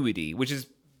acuity, which is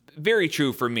very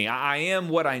true for me. I am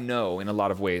what I know in a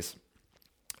lot of ways.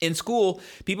 In school,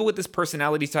 people with this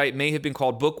personality type may have been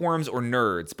called bookworms or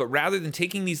nerds, but rather than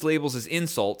taking these labels as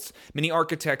insults, many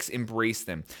architects embrace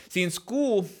them. See, in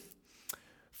school,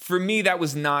 for me, that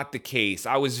was not the case.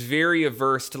 I was very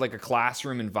averse to like a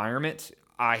classroom environment.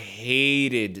 I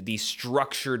hated the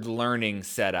structured learning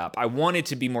setup. I wanted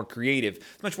to be more creative,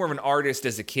 much more of an artist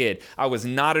as a kid. I was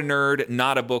not a nerd,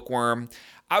 not a bookworm.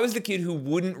 I was the kid who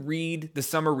wouldn't read the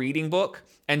summer reading book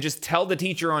and just tell the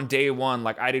teacher on day one,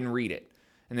 like, I didn't read it.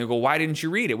 And they'll go, why didn't you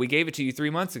read it? We gave it to you 3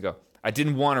 months ago. I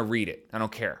didn't want to read it. I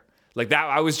don't care. Like that,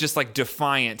 I was just like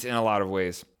defiant in a lot of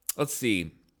ways. Let's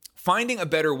see. Finding a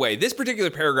better way. This particular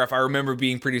paragraph I remember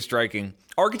being pretty striking.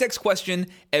 Architects question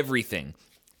everything.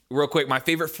 Real quick, my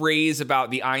favorite phrase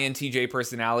about the INTJ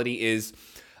personality is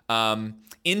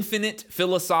infinite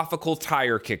philosophical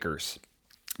tire kickers.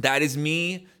 That is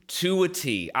me to a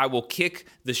T. I will kick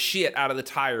the shit out of the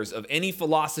tires of any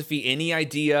philosophy, any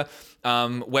idea,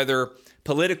 whether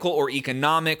political or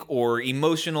economic or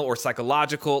emotional or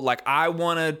psychological. Like I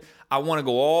want to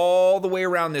go all the way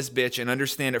around this bitch and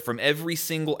understand it from every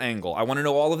single angle. I want to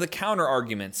know all of the counter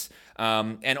arguments.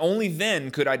 And only then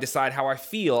could I decide how I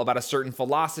feel about a certain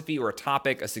philosophy or a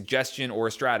topic, a suggestion, or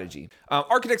a strategy.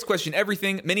 Architects question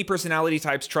everything. Many personality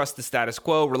types trust the status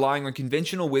quo, relying on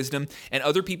conventional wisdom and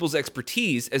other people's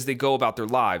expertise as they go about their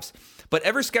lives. But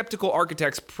ever-skeptical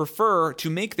architects prefer to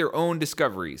make their own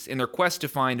discoveries. In their quest to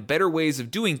find better ways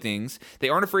of doing things, they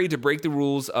aren't afraid to break the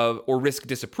rules or risk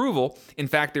disapproval. In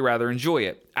fact, they rather enjoy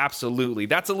it. Absolutely.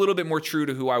 That's a little bit more true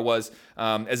to who I was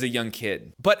as a young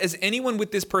kid. But as anyone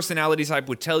with this personality type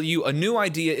would tell you, a new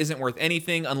idea isn't worth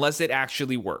anything unless it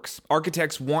actually works.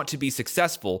 Architects want to be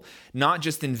successful, not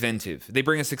just inventive. They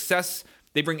bring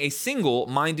a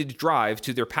single-minded drive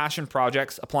to their passion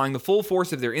projects, applying the full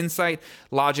force of their insight,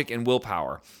 logic, and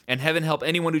willpower. And heaven help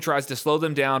anyone who tries to slow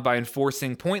them down by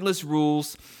enforcing pointless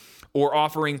rules or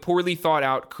offering poorly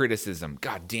thought-out criticism.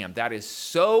 God damn, that is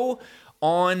so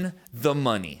on the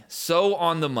money. So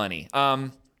on the money.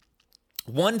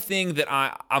 One thing that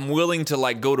I'm willing to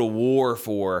like go to war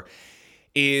for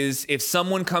is if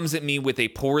someone comes at me with a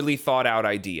poorly thought-out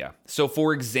idea. So,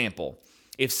 for example,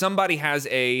 if somebody has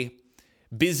a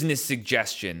business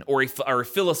suggestion or a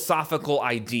philosophical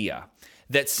idea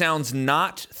that sounds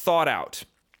not thought out,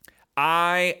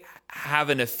 I have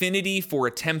an affinity for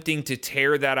attempting to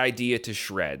tear that idea to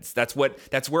shreds. That's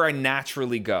where I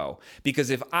naturally go. Because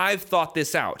if I've thought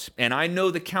this out and I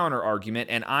know the counter argument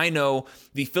and I know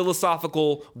the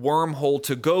philosophical wormhole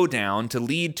to go down to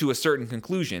lead to a certain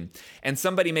conclusion, and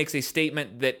somebody makes a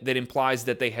statement that implies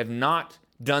that they have not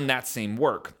done that same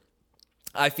work,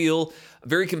 I feel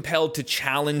very compelled to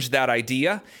challenge that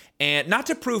idea, and not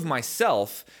to prove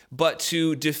myself, but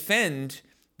to defend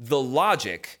the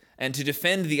logic and to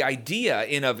defend the idea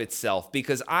in of itself,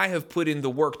 because I have put in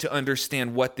the work to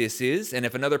understand what this is. And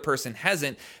if another person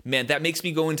hasn't, man, that makes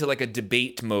me go into like a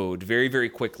debate mode very, very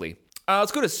quickly.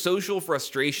 Let's go to social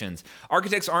frustrations.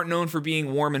 Architects aren't known for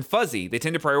being warm and fuzzy. They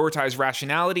tend to prioritize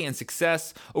rationality and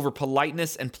success over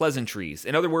politeness and pleasantries.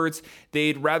 In other words,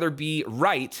 they'd rather be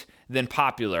right than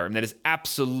popular. And that is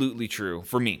absolutely true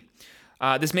for me.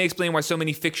 This may explain why so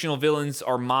many fictional villains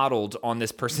are modeled on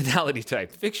this personality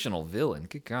type. Fictional villain,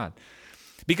 good God.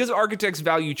 Because architects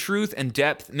value truth and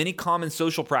depth, many common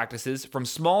social practices, from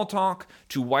small talk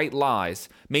to white lies,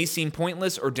 may seem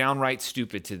pointless or downright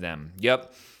stupid to them.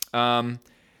 Yep.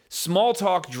 Small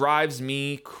talk drives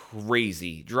me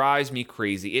crazy.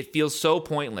 It feels so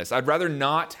pointless. I'd rather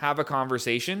not have a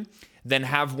conversation than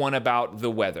have one about the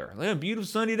weather. Beautiful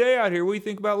sunny day out here. What do you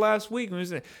think about last week?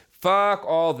 Fuck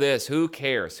all this. Who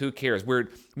cares?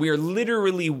 We are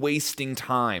literally wasting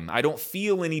time. I don't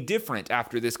feel any different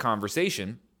after this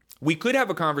conversation. We could have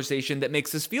a conversation that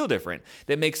makes us feel different,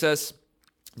 that makes us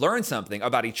learn something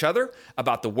about each other,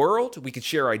 about the world. We could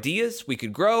share ideas. We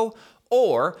could grow.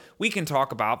 Or we can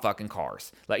talk about fucking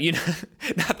cars. Like,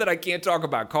 not that I can't talk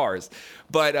about cars,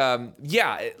 but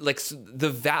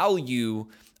the value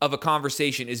of a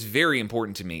conversation is very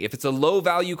important to me. If it's a low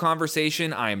value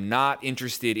conversation, I am not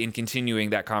interested in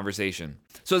continuing that conversation.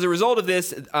 So as a result of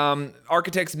this,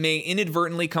 architects may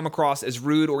inadvertently come across as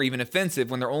rude or even offensive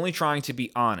when they're only trying to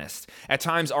be honest. At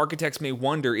times, architects may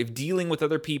wonder if dealing with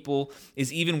other people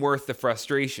is even worth the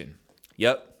frustration.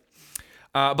 Yep.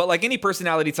 But like any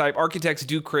personality type, architects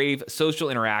do crave social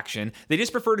interaction. They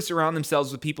just prefer to surround themselves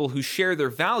with people who share their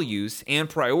values and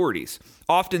priorities.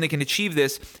 Often they can achieve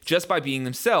this just by being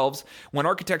themselves. When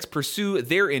architects pursue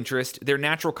their interest, their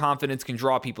natural confidence can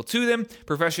draw people to them,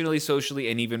 professionally,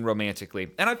 socially, and even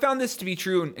romantically. And I found this to be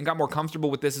true and got more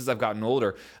comfortable with this as I've gotten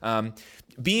older.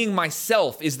 Being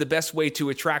myself is the best way to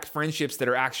attract friendships that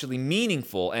are actually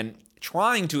meaningful, and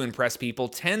trying to impress people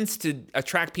tends to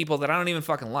attract people that I don't even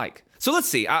fucking like. So let's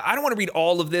see. I don't want to read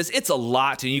all of this. It's a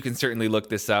lot, and you can certainly look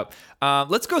this up.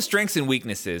 Let's go strengths and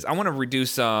weaknesses. I want to do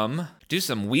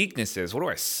some weaknesses. What do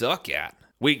I suck at?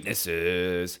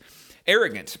 Weaknesses.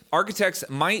 Arrogant. Architects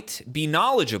might be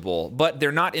knowledgeable, but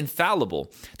they're not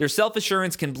infallible. Their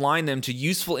self-assurance can blind them to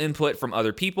useful input from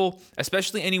other people,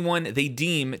 especially anyone they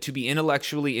deem to be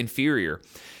intellectually inferior.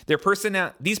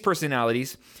 These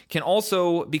personalities can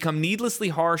also become needlessly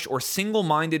harsh or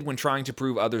single-minded when trying to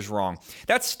prove others wrong.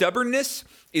 That stubbornness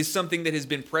is something that has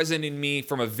been present in me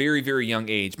from a very, very young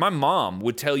age. My mom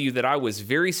would tell you that I was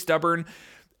very stubborn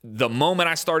the moment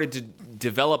I started to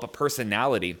develop a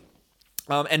personality.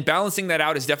 And balancing that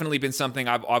out has definitely been something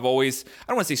I've always, I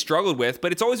don't want to say struggled with,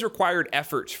 but it's always required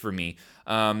effort for me.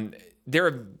 There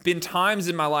have been times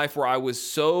in my life where I was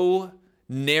so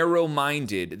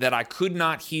narrow-minded that I could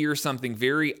not hear something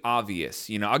very obvious.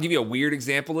 I'll give you a weird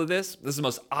example of this. This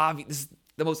is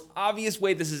the most obvious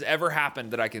way this has ever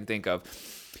happened that I can think of.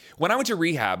 When I went to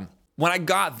rehab, when I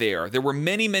got there were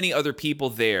many, many other people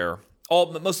there,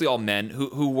 mostly all men,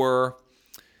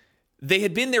 they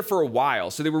had been there for a while,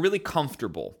 so they were really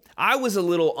comfortable. I was a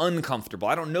little uncomfortable.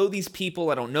 I don't know these people.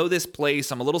 I don't know this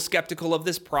place. I'm a little skeptical of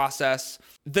this process.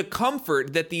 The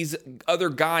comfort that these other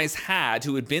guys had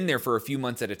who had been there for a few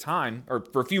months at a time, or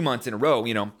for a few months in a row,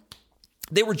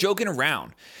 they were joking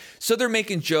around. So they're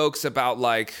making jokes about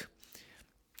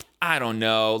I don't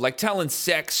know, telling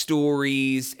sex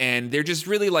stories, and they're just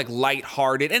really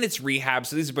lighthearted, and it's rehab,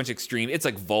 so this is a bunch of extreme, it's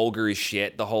vulgar as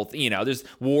shit, the whole thing, there's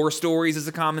war stories is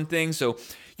a common thing, so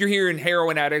you're hearing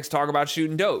heroin addicts talk about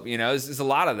shooting dope, there's a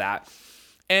lot of that,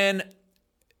 and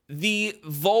the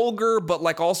vulgar,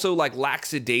 but also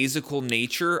lackadaisical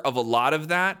nature of a lot of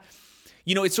that,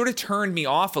 it sort of turned me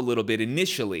off a little bit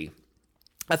initially.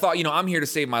 I thought, I'm here to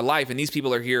save my life, and these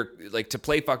people are here to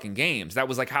play fucking games. That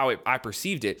was how I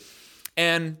perceived it.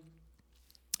 And,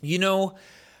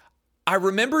 I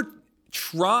remember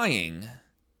trying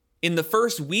in the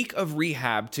first week of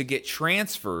rehab to get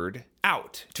transferred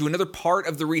out to another part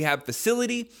of the rehab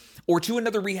facility or to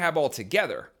another rehab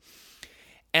altogether.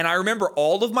 And I remember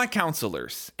all of my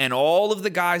counselors and all of the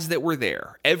guys that were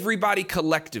there, everybody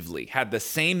collectively had the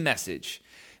same message.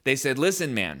 They said,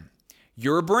 listen, man,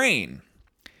 your brain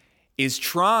is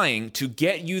trying to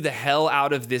get you the hell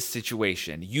out of this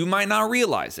situation. You might not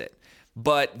realize it,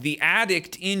 but the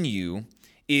addict in you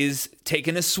is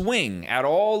taking a swing at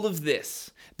all of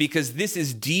this because this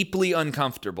is deeply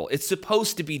uncomfortable. It's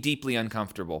supposed to be deeply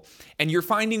uncomfortable. And you're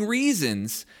finding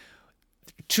reasons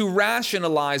to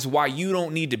rationalize why you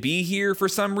don't need to be here for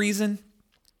some reason,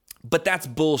 but that's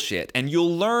bullshit. And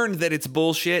you'll learn that it's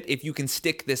bullshit if you can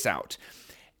stick this out.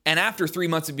 And after 3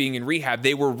 months of being in rehab,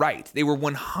 they were right. They were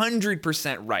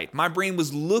 100% right. My brain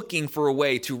was looking for a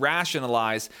way to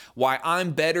rationalize why I'm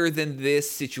better than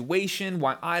this situation,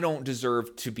 why I don't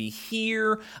deserve to be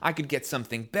here. I could get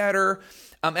something better.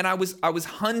 And I was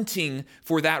hunting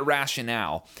for that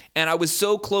rationale. And I was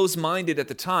so close-minded at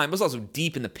the time. I was also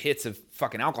deep in the pits of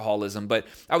fucking alcoholism, but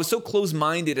I was so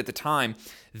close-minded at the time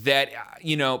that,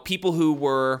 people who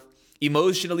were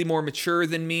emotionally more mature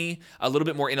than me, a little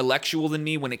bit more intellectual than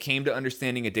me when it came to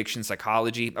understanding addiction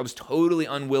psychology. I was totally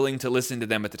unwilling to listen to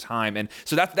them at the time. And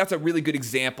so that's a really good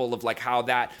example of like how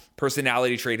that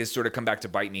personality trait has sort of come back to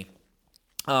bite me.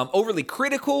 Overly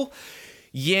critical.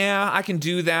 Yeah, I can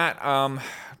do that.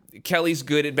 Kelly's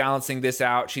good at balancing this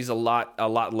out. She's a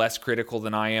lot less critical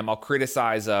than I am. I'll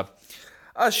criticize a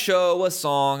show, a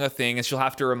song, a thing, and she'll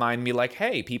have to remind me like,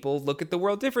 hey, people look at the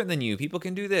world different than you. People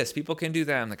can do this. People can do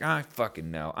that. I'm like, I fucking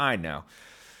know. I know.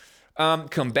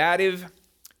 Combative.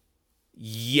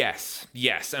 Yes.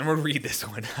 I'm going to read this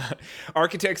one.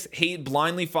 Architects hate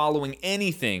blindly following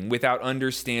anything without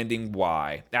understanding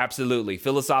why. Absolutely.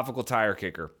 Philosophical tire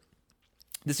kicker.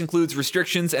 This includes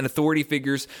restrictions and authority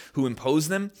figures who impose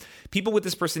them. People with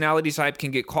this personality type can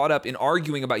get caught up in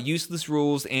arguing about useless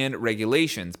rules and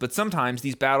regulations, but sometimes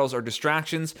these battles are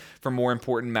distractions from more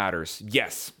important matters.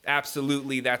 Yes,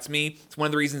 absolutely, that's me. It's one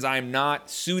of the reasons I am not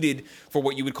suited for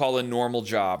what you would call a normal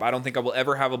job. I don't think I will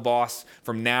ever have a boss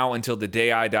from now until the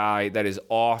day I die. That is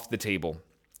off the table.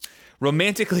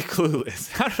 Romantically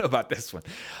clueless. I don't know about this one.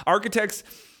 Architects.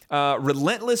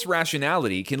 Relentless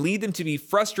rationality can lead them to be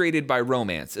frustrated by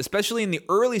romance, especially in the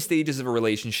early stages of a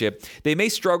relationship. They may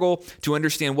struggle to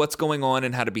understand what's going on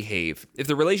and how to behave. If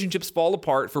the relationships fall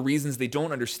apart for reasons they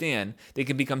don't understand, they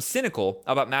can become cynical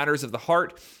about matters of the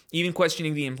heart, even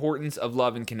questioning the importance of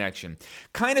love and connection.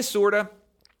 Kind of, sort of.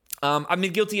 I've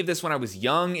been guilty of this when I was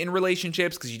young in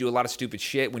relationships because you do a lot of stupid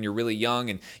shit when you're really young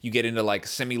and you get into like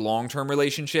semi-long-term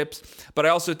relationships. But I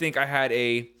also think I had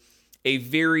a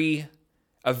very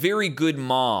good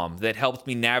mom that helped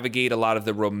me navigate a lot of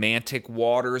the romantic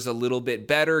waters a little bit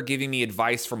better, giving me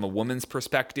advice from a woman's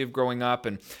perspective growing up.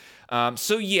 And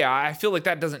so yeah, I feel like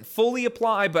that doesn't fully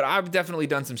apply, but I've definitely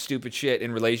done some stupid shit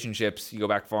in relationships. You go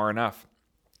back far enough.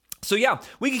 So yeah,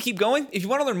 we can keep going. If you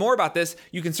want to learn more about this,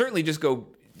 you can certainly just go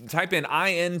type in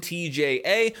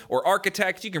INTJA or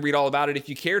architect. You can read all about it if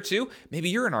you care to. Maybe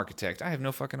you're an architect. I have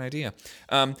no fucking idea.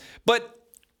 But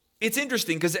it's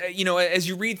interesting because, as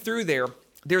you read through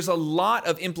there's a lot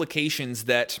of implications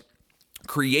that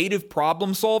creative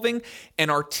problem solving and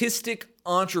artistic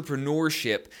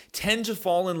entrepreneurship tend to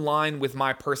fall in line with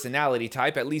my personality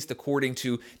type, at least according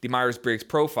to the Myers-Briggs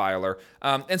profiler.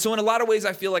 And so in a lot of ways,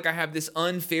 I feel like I have this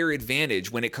unfair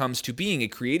advantage when it comes to being a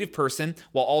creative person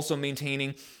while also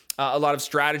maintaining a lot of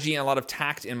strategy and a lot of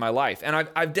tact in my life. And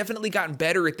I've definitely gotten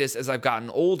better at this as I've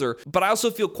gotten older, but I also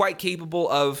feel quite capable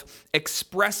of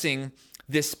expressing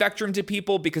this spectrum to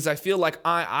people because I feel like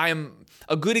I am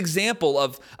a good example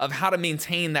of how to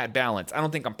maintain that balance. I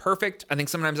don't think I'm perfect. I think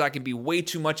sometimes I can be way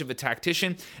too much of a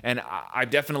tactician, and I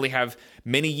definitely have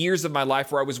many years of my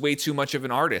life where I was way too much of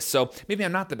an artist. So maybe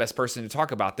I'm not the best person to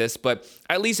talk about this, but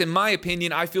at least in my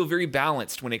opinion, I feel very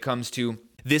balanced when it comes to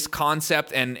this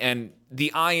concept and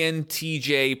the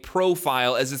INTJ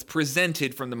profile as it's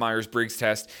presented from the Myers-Briggs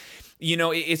test.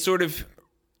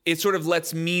 It sort of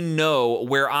lets me know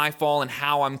where I fall and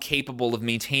how I'm capable of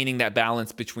maintaining that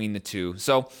balance between the two.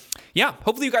 So yeah,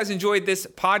 hopefully you guys enjoyed this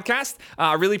podcast.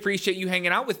 I really appreciate you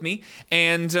hanging out with me.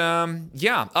 And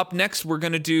up next, we're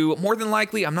going to do, more than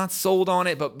likely, I'm not sold on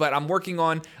it, but I'm working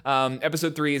on,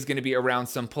 episode 3 is going to be around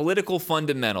some political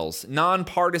fundamentals,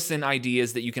 nonpartisan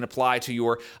ideas that you can apply to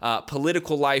your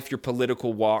political life, your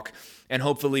political walk. And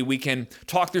hopefully we can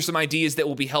talk through some ideas that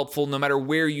will be helpful no matter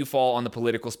where you fall on the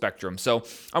political spectrum. So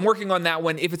I'm working on that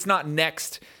one. If it's not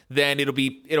next, then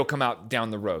it'll come out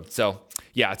down the road. So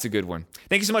yeah, it's a good one.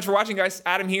 Thank you so much for watching, guys.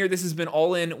 Adam here. This has been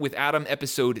All In with Adam,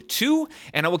 episode 2,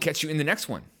 and I will catch you in the next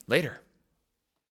one. Later.